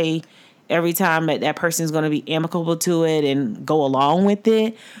going to say every time that person's going to be amicable to it and go along with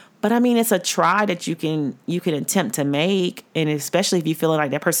it. But I mean, it's a try that you can attempt to make, and especially if you feel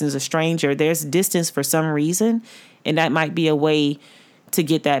like that person is a stranger, there's distance for some reason, and that might be a way to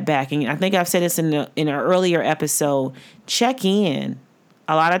get that back. And I think I've said this in an earlier episode. Check in.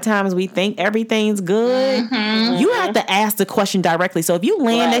 A lot of times we think everything's good. Mm-hmm. You have to ask the question directly. So if you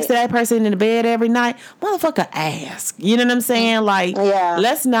land next to that person in the bed every night, motherfucker, ask. You know what I'm saying? Like,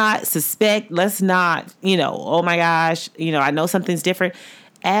 let's not suspect. Let's not, oh my gosh, I know something's different.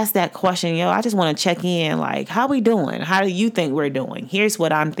 Ask that question. I just want to check in. Like, how we doing? How do you think we're doing? Here's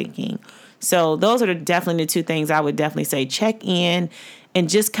what I'm thinking. So those are definitely the two things I would definitely say. Check in and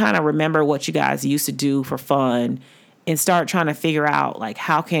just kind of remember what you guys used to do for fun. And start trying to figure out, like,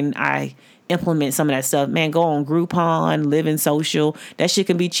 how can I implement some of that stuff? Man, go on Groupon, Living Social. That shit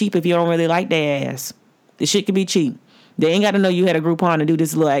can be cheap if you don't really like their ass. The shit can be cheap. They ain't got to know you had a Groupon to do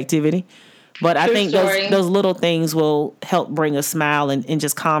this little activity. But I think those little things will help bring a smile and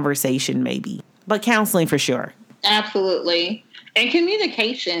just conversation maybe. But counseling for sure. Absolutely. And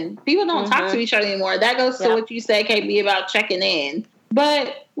communication. People don't talk to each other anymore. That goes to what you said, KB, about checking in.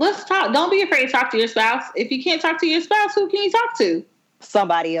 But let's talk. Don't be afraid to talk to your spouse. If you can't talk to your spouse, who can you talk to?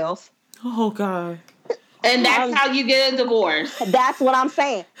 Somebody else. Oh, God. And that's how you get a divorce. That's what I'm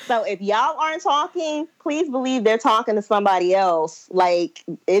saying. So if y'all aren't talking, please believe they're talking to somebody else. Like,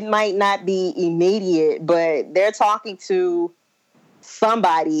 it might not be immediate, but they're talking to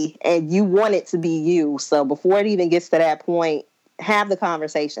somebody and you want it to be you. So before it even gets to that point, have the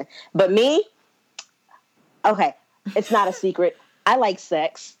conversation. But me, okay, it's not a secret. I like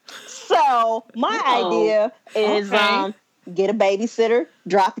sex. So my idea is get a babysitter,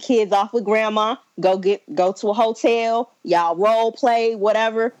 drop the kids off with grandma, go to a hotel, y'all role play,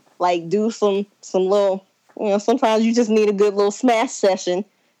 whatever. Like do some little, sometimes you just need a good little smash session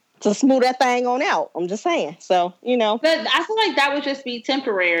to smooth that thing on out. I'm just saying. So, But I feel like that would just be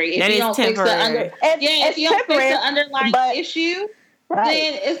temporary. If you don't fix the underlying issue,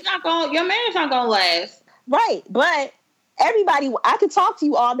 then it's not going, your marriage not going to last. Right. But everybody, I could talk to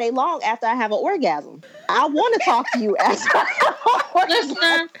you all day long after I have an orgasm. I want to talk to you after I have an orgasm.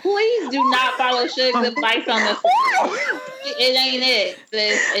 Listener, please do not follow Suge's advice on this. It ain't it,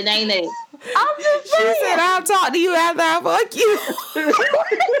 sis. It ain't it. I'm just saying. She said, I'll talk to you after I fuck you.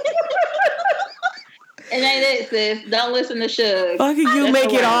 It ain't it, sis. Don't listen to Suge. Fucking you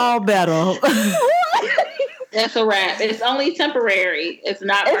make it all better. That's a wrap. It's only temporary. It's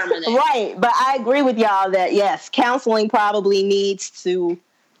not permanent. Right. But I agree with y'all that, yes, counseling probably needs to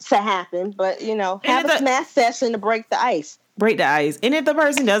happen. But, have a smash session to break the ice. Break the ice. And if the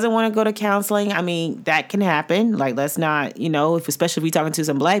person doesn't want to go to counseling, I mean, that can happen. Like, let's not, especially if we're talking to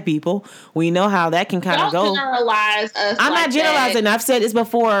some black people, we know how that can kind of go. Don't generalize us. I'm not generalizing. I've said this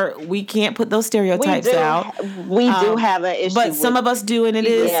before. We can't put those stereotypes out. We do have an issue. But some of us do, and it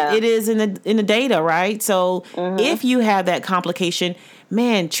is in the data, right? So if you have that complication,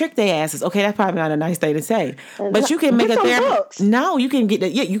 man, trick their asses. Okay, that's probably not a nice thing to say, but you can make a therapy. No, you can get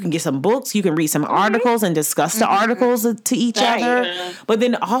you can get some books. You can read some articles and discuss the articles to each other. But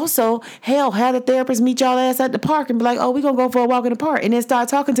then also, hell, have the therapist meet y'all ass at the park and be like, "Oh, we gonna go for a walk in the park," and then start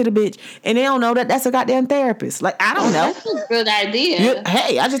talking to the bitch, and they don't know that that's a goddamn therapist. Like, I don't know. That's a good idea.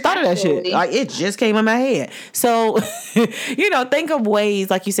 Hey, I just thought of that shit. Like, it just came in my head. So, think of ways,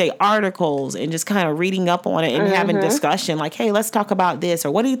 like you say, articles, and just kind of reading up on it and having discussion. Like, hey, let's talk about this,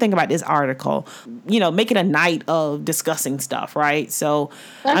 or what do you think about this article? Make it a night of discussing stuff, right? So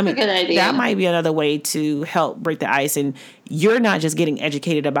that's a good idea. That might be another way to help break the ice, and you're not just getting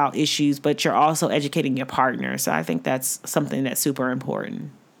educated about issues, but you're also educating your partner. So I think that's something that's super important.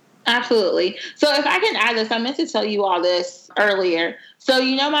 Absolutely. So if I can add this, I meant to tell you all this earlier. So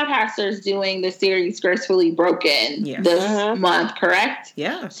my pastor's doing the series Gracefully Broken this month, correct?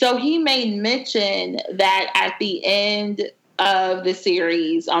 Yeah. So he made mention that at the end of the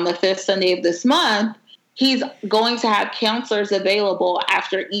series on the 5th Sunday of this month, he's going to have counselors available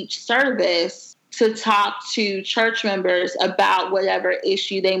after each service to talk to church members about whatever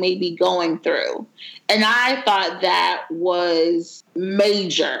issue they may be going through. And I thought that was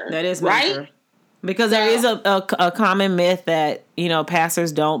major. That is major. Right? Because there is a common myth that,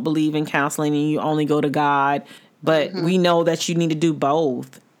 pastors don't believe in counseling and you only go to God. But we know that you need to do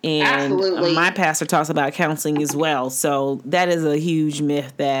both. And absolutely. My pastor talks about counseling as well. So that is a huge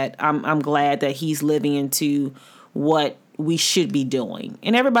myth that I'm glad that he's living into what we should be doing.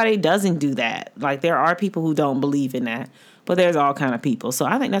 And everybody doesn't do that. Like, there are people who don't believe in that, but there's all kind of people. So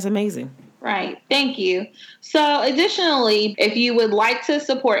I think that's amazing. Right. Thank you. So additionally, if you would like to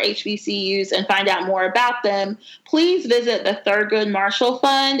support HBCUs and find out more about them, please visit the Thurgood Marshall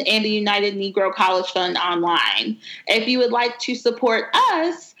Fund and the United Negro College Fund online. If you would like to support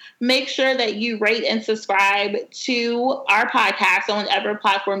us, make sure that you rate and subscribe to our podcast on whatever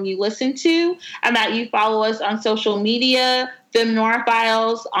platform you listen to, and that you follow us on social media, Femme Noir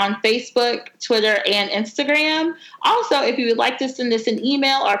Files on Facebook, Twitter, and Instagram. Also, if you would like to send us an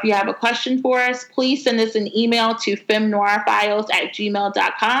email or if you have a question for us, please send us an email to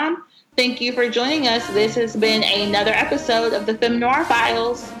femnoirfiles@gmail.com. Thank you for joining us. This has been another episode of the Femme Noir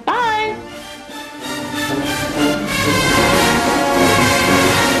Files. Bye.